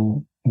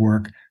molecule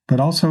work, but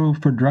also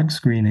for drug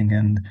screening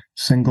and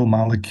single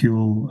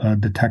molecule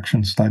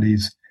detection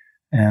studies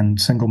and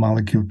single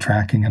molecule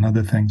tracking and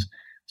other things.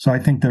 So I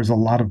think there's a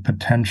lot of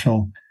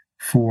potential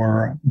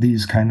for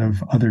these kind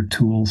of other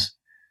tools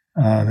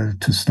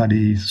to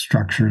study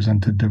structures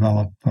and to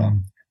develop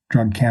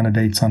drug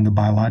candidates on the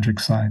biologic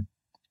side.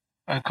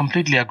 I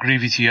completely agree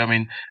with you. I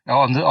mean,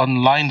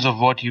 on lines of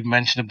what you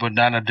mentioned about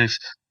nanodiscs,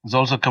 there's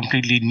also a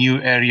completely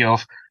new area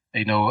of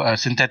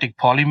synthetic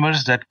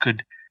polymers that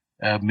could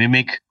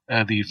mimic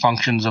the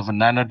functions of a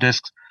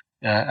nanodisc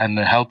and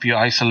help you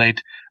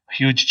isolate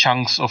huge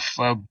chunks of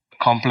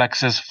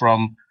complexes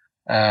from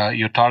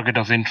your target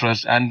of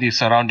interest and the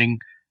surrounding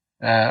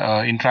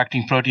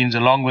interacting proteins,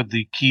 along with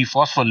the key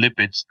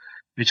phospholipids,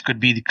 which could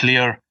be the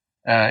clear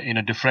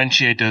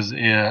differentiators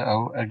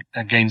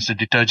against the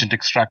detergent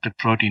extracted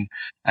protein,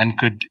 and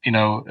could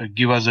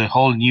give us a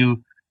whole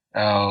new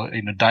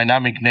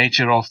dynamic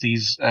nature of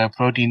these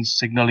proteins,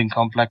 signaling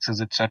complexes,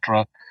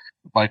 etc.,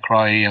 by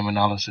cryo-EM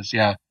analysis.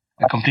 Yeah,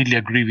 I completely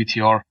agree with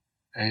your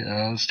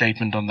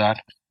statement on that.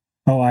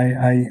 Oh,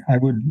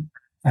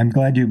 I'm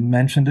glad you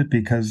mentioned it,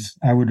 because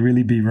I would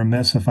really be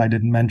remiss if I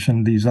didn't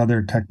mention these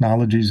other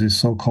technologies, these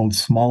so-called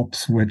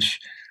SMALPs, which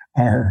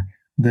are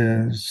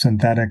the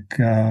synthetic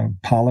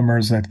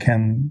polymers that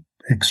can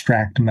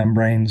extract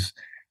membranes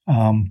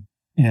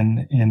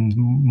in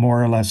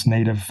more or less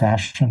native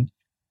fashion.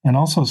 And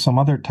also some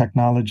other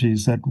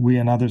technologies that we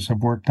and others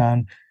have worked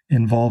on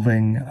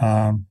involving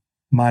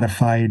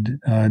modified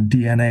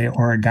DNA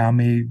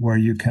origami, where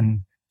you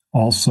can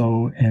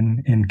also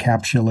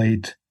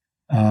encapsulate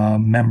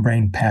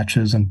membrane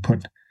patches and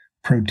put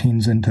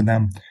proteins into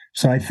them.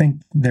 So I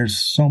think there's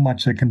so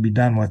much that can be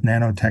done with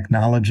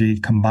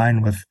nanotechnology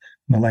combined with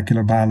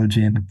molecular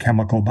biology and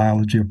chemical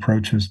biology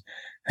approaches.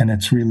 And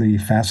it's really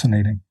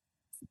fascinating.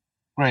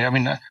 Right. I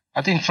mean,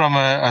 I think from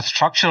a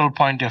structural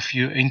point of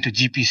view into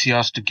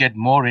GPCRs to get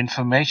more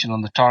information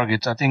on the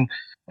targets, I think,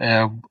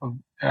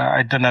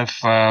 I don't know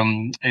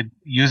if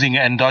using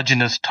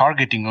endogenous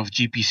targeting of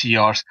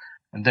GPCRs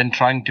and then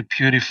trying to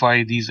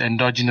purify these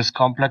endogenous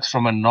complex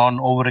from a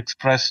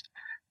non-overexpressed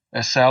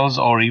cells,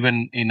 or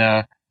even in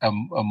a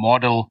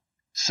model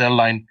cell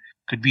line,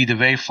 could be the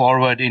way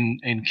forward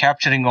in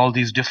capturing all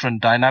these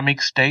different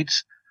dynamic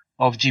states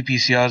of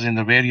GPCRs in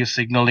the various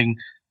signaling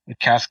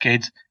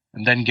cascades,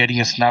 and then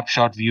getting a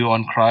snapshot view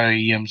on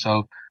cryo-EM.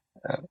 So,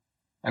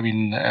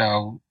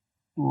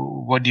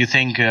 what do you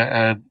think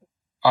are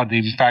the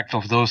impact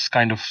of those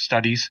kind of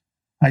studies?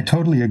 I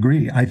totally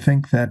agree. I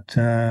think that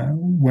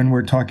when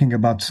we're talking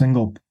about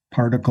single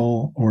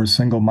particle or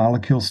single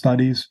molecule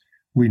studies,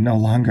 we no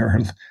longer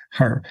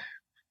are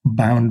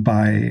bound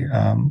by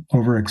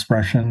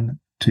overexpression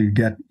to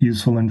get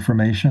useful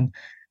information.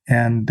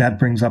 And that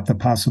brings up the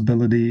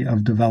possibility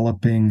of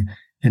developing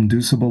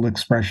inducible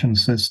expression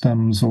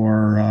systems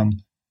or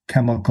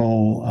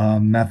chemical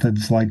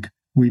methods like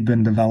we've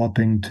been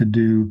developing to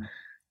do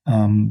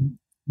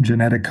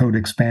genetic code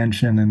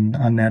expansion and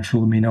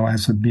unnatural amino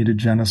acid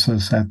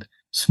mutagenesis at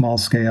small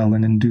scale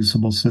and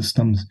inducible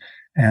systems.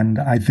 And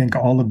I think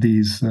all of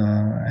these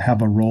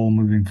have a role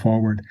moving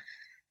forward.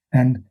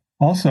 And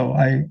also,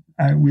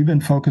 we've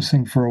been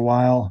focusing for a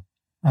while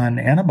on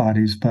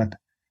antibodies, but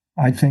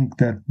I think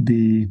that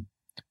the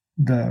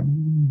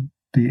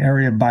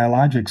area of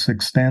biologics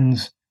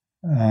extends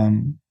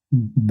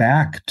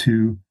back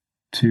to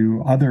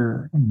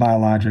other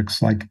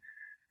biologics like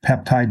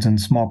peptides and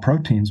small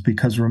proteins,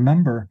 because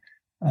remember,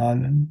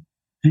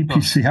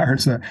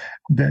 GPCRs,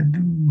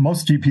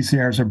 most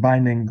GPCRs are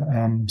binding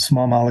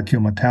small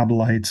molecule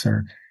metabolites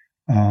or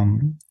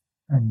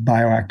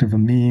bioactive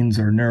amines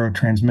or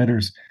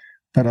neurotransmitters,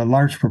 but a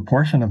large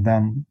proportion of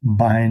them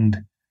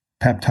bind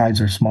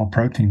peptides or small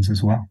proteins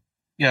as well.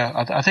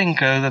 Yeah, I think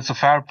that's a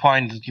fair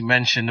point that you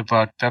mentioned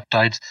about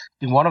peptides.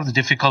 One of the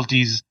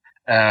difficulties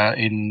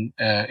in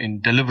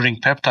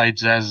delivering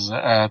peptides as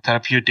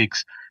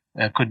therapeutics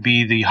could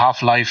be the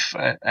half-life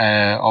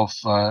of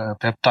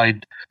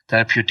peptide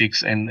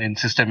therapeutics in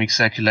systemic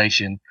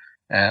circulation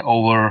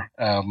over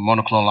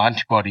monoclonal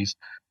antibodies.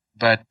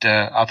 But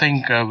I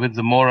think with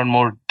the more and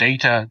more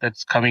data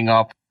that's coming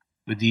up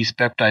with these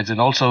peptides,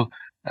 and also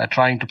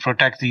trying to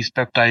protect these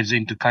peptides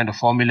into kind of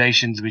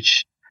formulations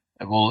which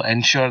will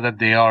ensure that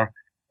they are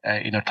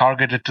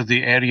targeted to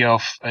the area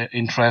of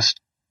interest,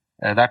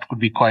 that could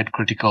be quite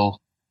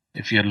critical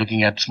if you're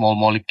looking at small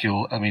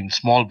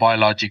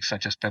biologics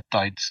such as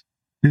peptides.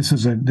 This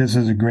is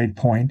a great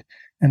point.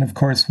 And of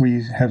course,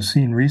 we have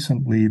seen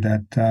recently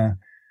that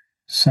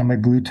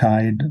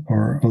semaglutide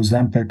or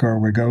Ozempic or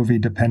Wegovy,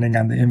 depending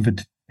on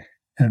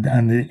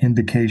the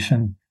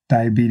indication,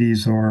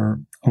 diabetes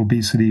or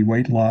obesity,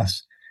 weight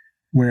loss,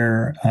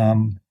 where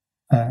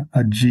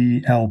a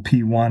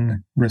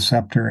GLP-1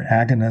 receptor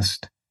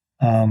agonist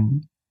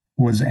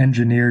was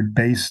engineered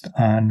based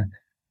on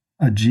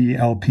a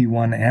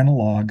GLP-1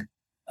 analog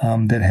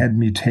that had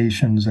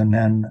mutations and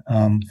then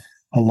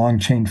a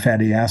long-chain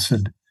fatty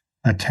acid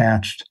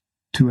attached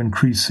to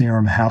increase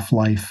serum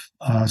half-life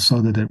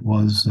so that it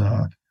was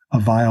a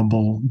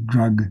viable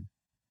drug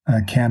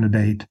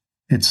candidate.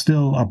 It's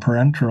still a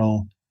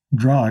parenteral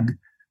drug,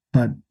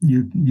 but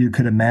you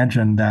could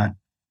imagine that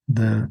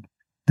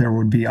there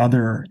would be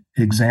other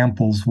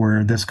examples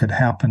where this could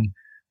happen.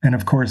 And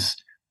of course,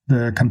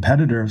 the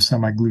competitor of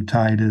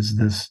semaglutide is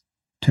this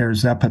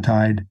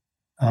tirzepatide,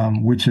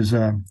 which is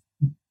a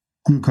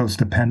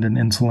glucose-dependent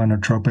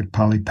insulinotropic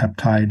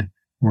polypeptide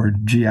or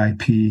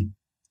GIP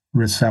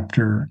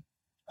receptor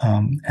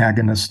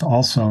agonist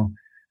also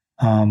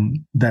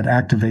that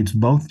activates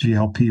both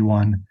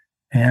GLP-1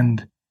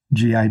 and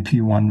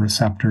GIP-1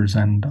 receptors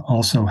and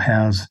also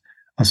has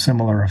a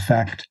similar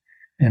effect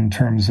in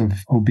terms of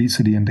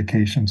obesity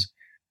indications.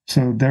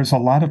 So there's a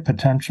lot of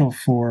potential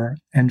for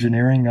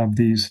engineering of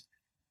these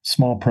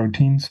small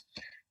proteins.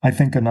 I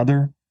think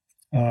another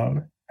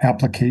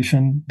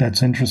application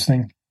that's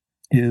interesting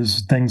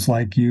is things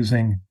like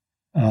using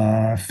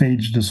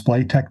phage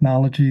display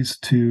technologies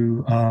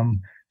to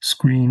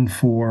screen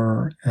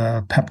for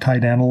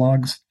peptide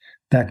analogs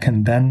that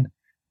can then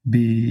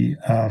be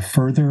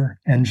further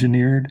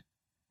engineered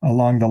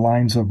along the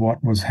lines of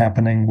what was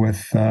happening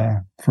with,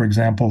 for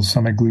example,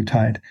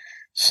 semaglutide.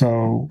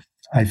 So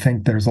I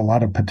think there's a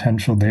lot of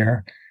potential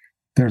there.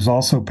 There's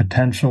also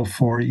potential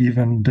for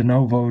even de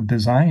novo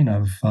design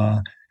of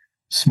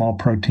small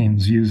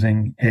proteins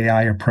using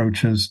AI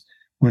approaches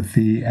with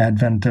the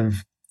advent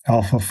of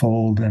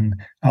AlphaFold and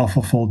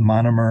AlphaFold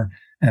monomer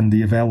and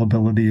the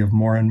availability of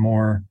more and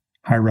more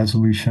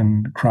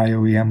high-resolution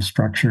cryo-EM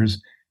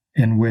structures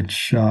in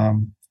which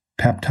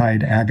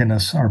peptide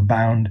agonists are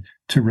bound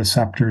to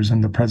receptors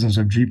in the presence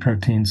of G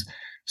proteins.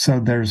 So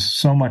there's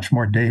so much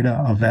more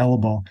data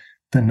available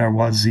than there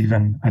was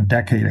even a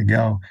decade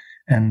ago.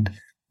 And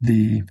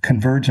the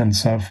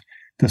convergence of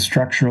the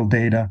structural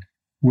data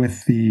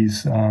with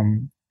these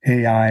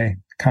AI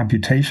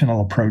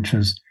computational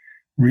approaches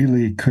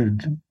really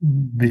could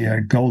be a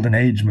golden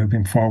age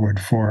moving forward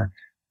for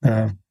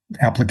the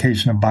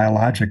application of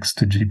biologics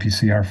to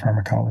GPCR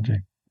pharmacology.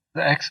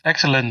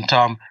 Excellent,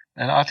 Tom.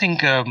 And I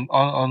think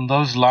on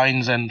those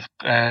lines and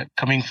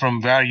coming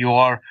from where you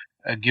are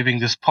giving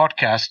this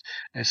podcast.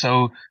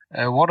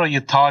 What are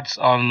your thoughts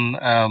on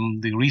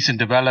the recent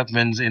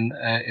developments in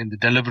the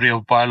delivery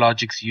of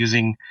biologics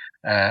using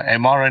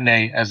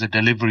mRNA as a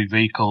delivery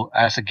vehicle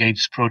as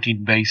against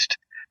protein-based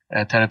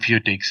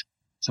therapeutics?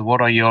 So,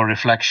 what are your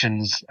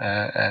reflections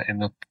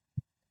for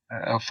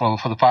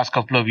the past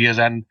couple of years,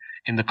 and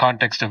in the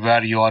context of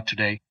where you are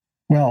today?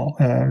 Well,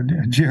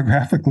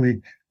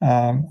 geographically,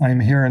 I'm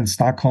here in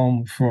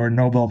Stockholm for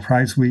Nobel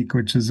Prize Week,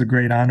 which is a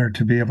great honor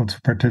to be able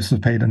to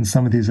participate in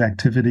some of these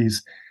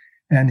activities.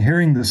 And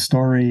hearing the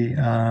story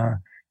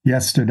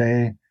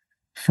yesterday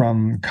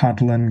from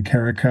Kotlin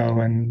Carrico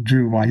and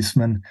Drew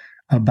Weissman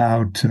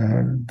about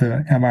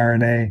the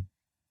mRNA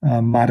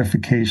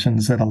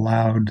modifications that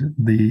allowed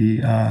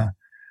the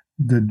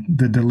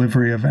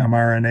delivery of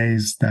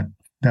mRNAs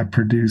that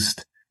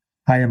produced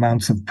high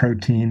amounts of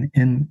protein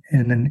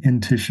in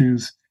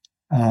tissues,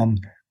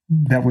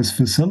 that was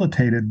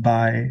facilitated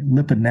by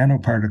lipid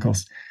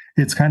nanoparticles.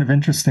 It's kind of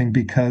interesting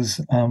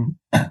because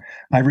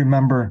I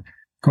remember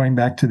going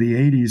back to the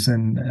 80s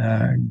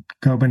in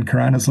Gobind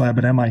Khurana's lab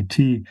at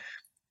MIT,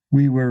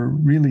 we were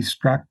really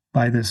struck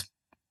by this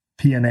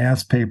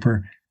PNAS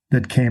paper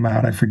that came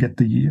out. I forget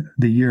the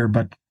year,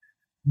 but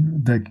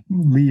the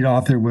lead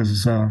author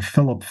was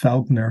Philip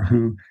Feldner,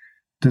 who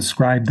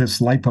described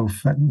this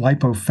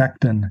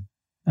lipofectin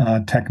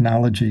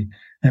technology.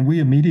 And we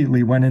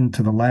immediately went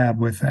into the lab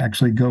with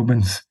actually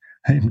Gobin's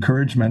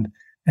encouragement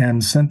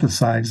and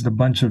synthesized a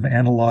bunch of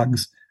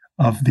analogs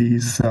of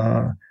these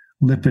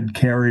lipid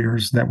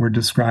carriers that were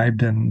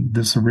described in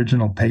this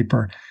original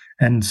paper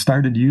and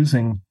started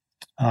using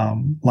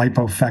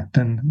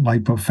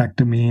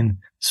lipofectamine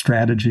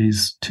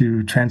strategies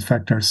to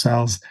transfect our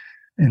cells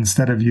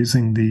instead of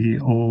using the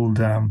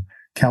old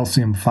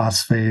calcium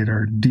phosphate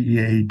or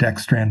DEA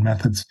dextran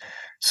methods.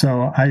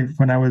 So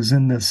when I was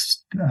in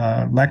this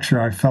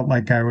lecture, I felt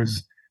like I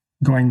was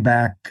going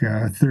back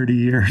 30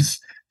 years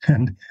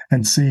and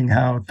seeing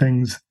how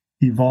things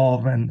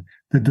evolve, and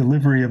the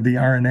delivery of the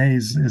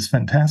RNAs is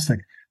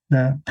fantastic.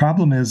 The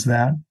problem is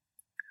that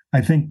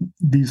I think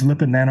these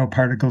lipid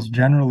nanoparticles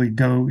generally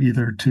go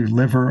either to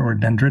liver or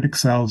dendritic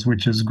cells,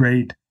 which is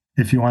great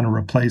if you want to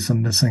replace a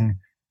missing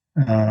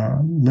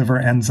liver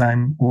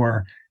enzyme,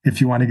 or if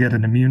you want to get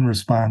an immune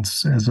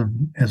response as a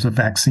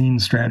vaccine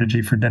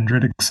strategy for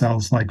dendritic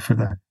cells, like for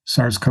the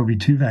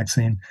SARS-CoV-2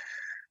 vaccine.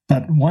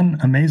 But one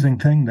amazing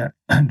thing that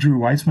Drew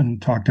Weissman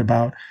talked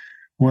about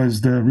was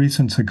the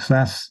recent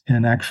success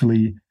in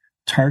actually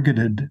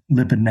targeted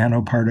lipid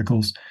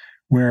nanoparticles,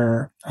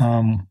 where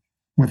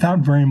without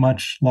very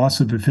much loss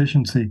of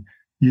efficiency,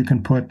 you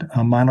can put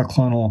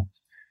monoclonal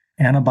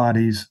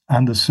antibodies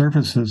on the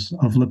surfaces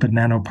of lipid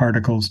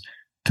nanoparticles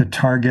to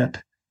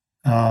target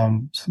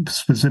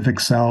specific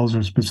cells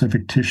or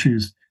specific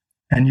tissues.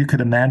 And you could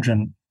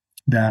imagine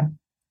that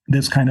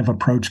this kind of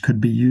approach could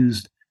be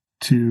used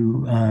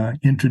to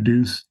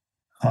introduce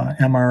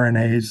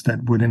mRNAs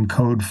that would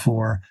encode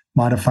for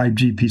modified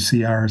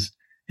GPCRs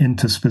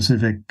into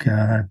specific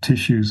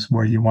tissues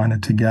where you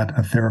wanted to get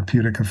a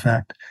therapeutic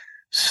effect.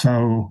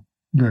 So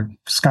the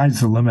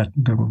sky's the limit,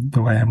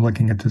 the way I'm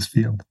looking at this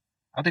field.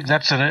 I think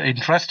that's an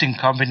interesting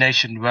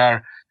combination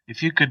where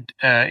if you could,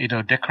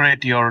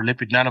 decorate your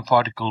lipid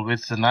nanoparticle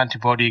with an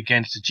antibody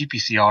against the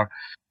GPCR,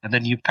 and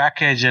then you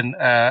package an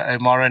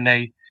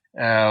mRNA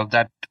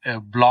that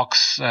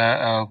blocks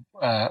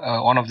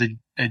one of the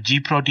G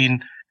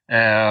protein, G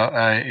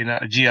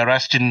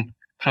arrestin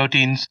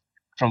proteins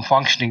from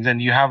functioning, then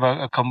you have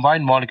a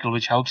combined molecule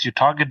which helps you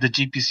target the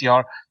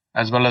GPCR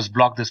as well as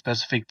block the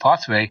specific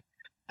pathway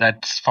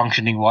that's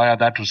functioning via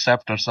that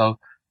receptor. So,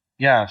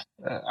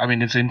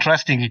 it's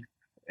interesting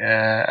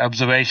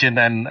observation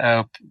and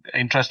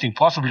interesting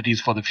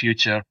possibilities for the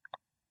future.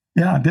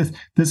 Yeah,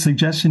 this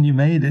suggestion you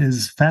made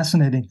is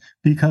fascinating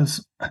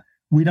because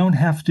we don't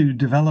have to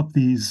develop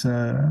these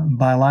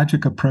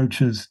biologic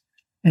approaches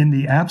in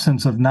the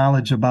absence of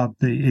knowledge about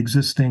the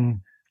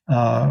existing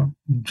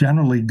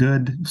generally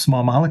good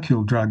small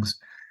molecule drugs.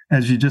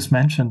 As you just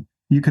mentioned,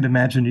 you could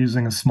imagine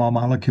using a small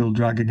molecule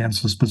drug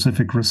against a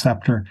specific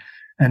receptor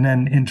and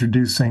then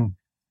introducing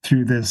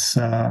through this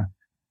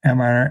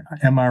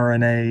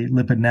mRNA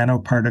lipid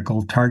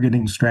nanoparticle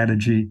targeting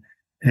strategy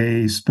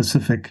a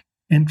specific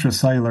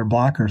intracellular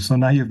blocker. So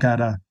now you've got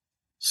a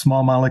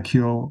small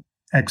molecule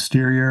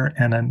exterior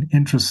and an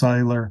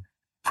intracellular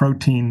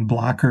protein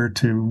blocker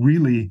to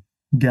really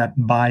get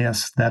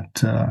bias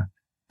that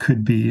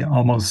could be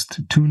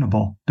almost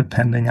tunable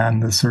depending on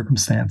the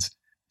circumstance.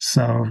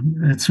 So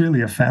it's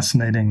really a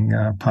fascinating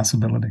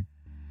possibility.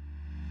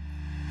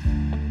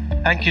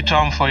 Thank you,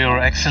 Tom, for your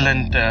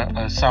excellent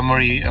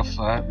summary of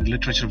the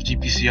literature of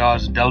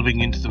GPCRs,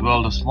 delving into the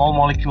world of small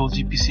molecule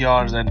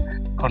GPCRs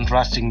and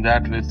contrasting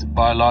that with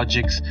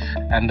biologics,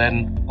 and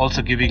then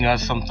also giving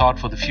us some thought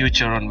for the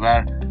future on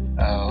where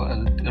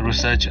the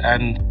research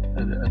and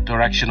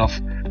direction of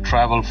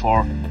travel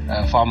for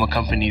pharma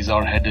companies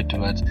are headed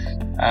towards.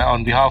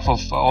 On behalf of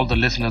all the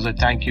listeners, I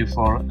thank you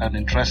for an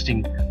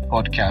interesting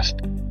podcast.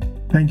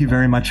 Thank you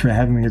very much for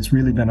having me. It's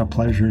really been a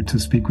pleasure to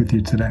speak with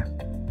you today.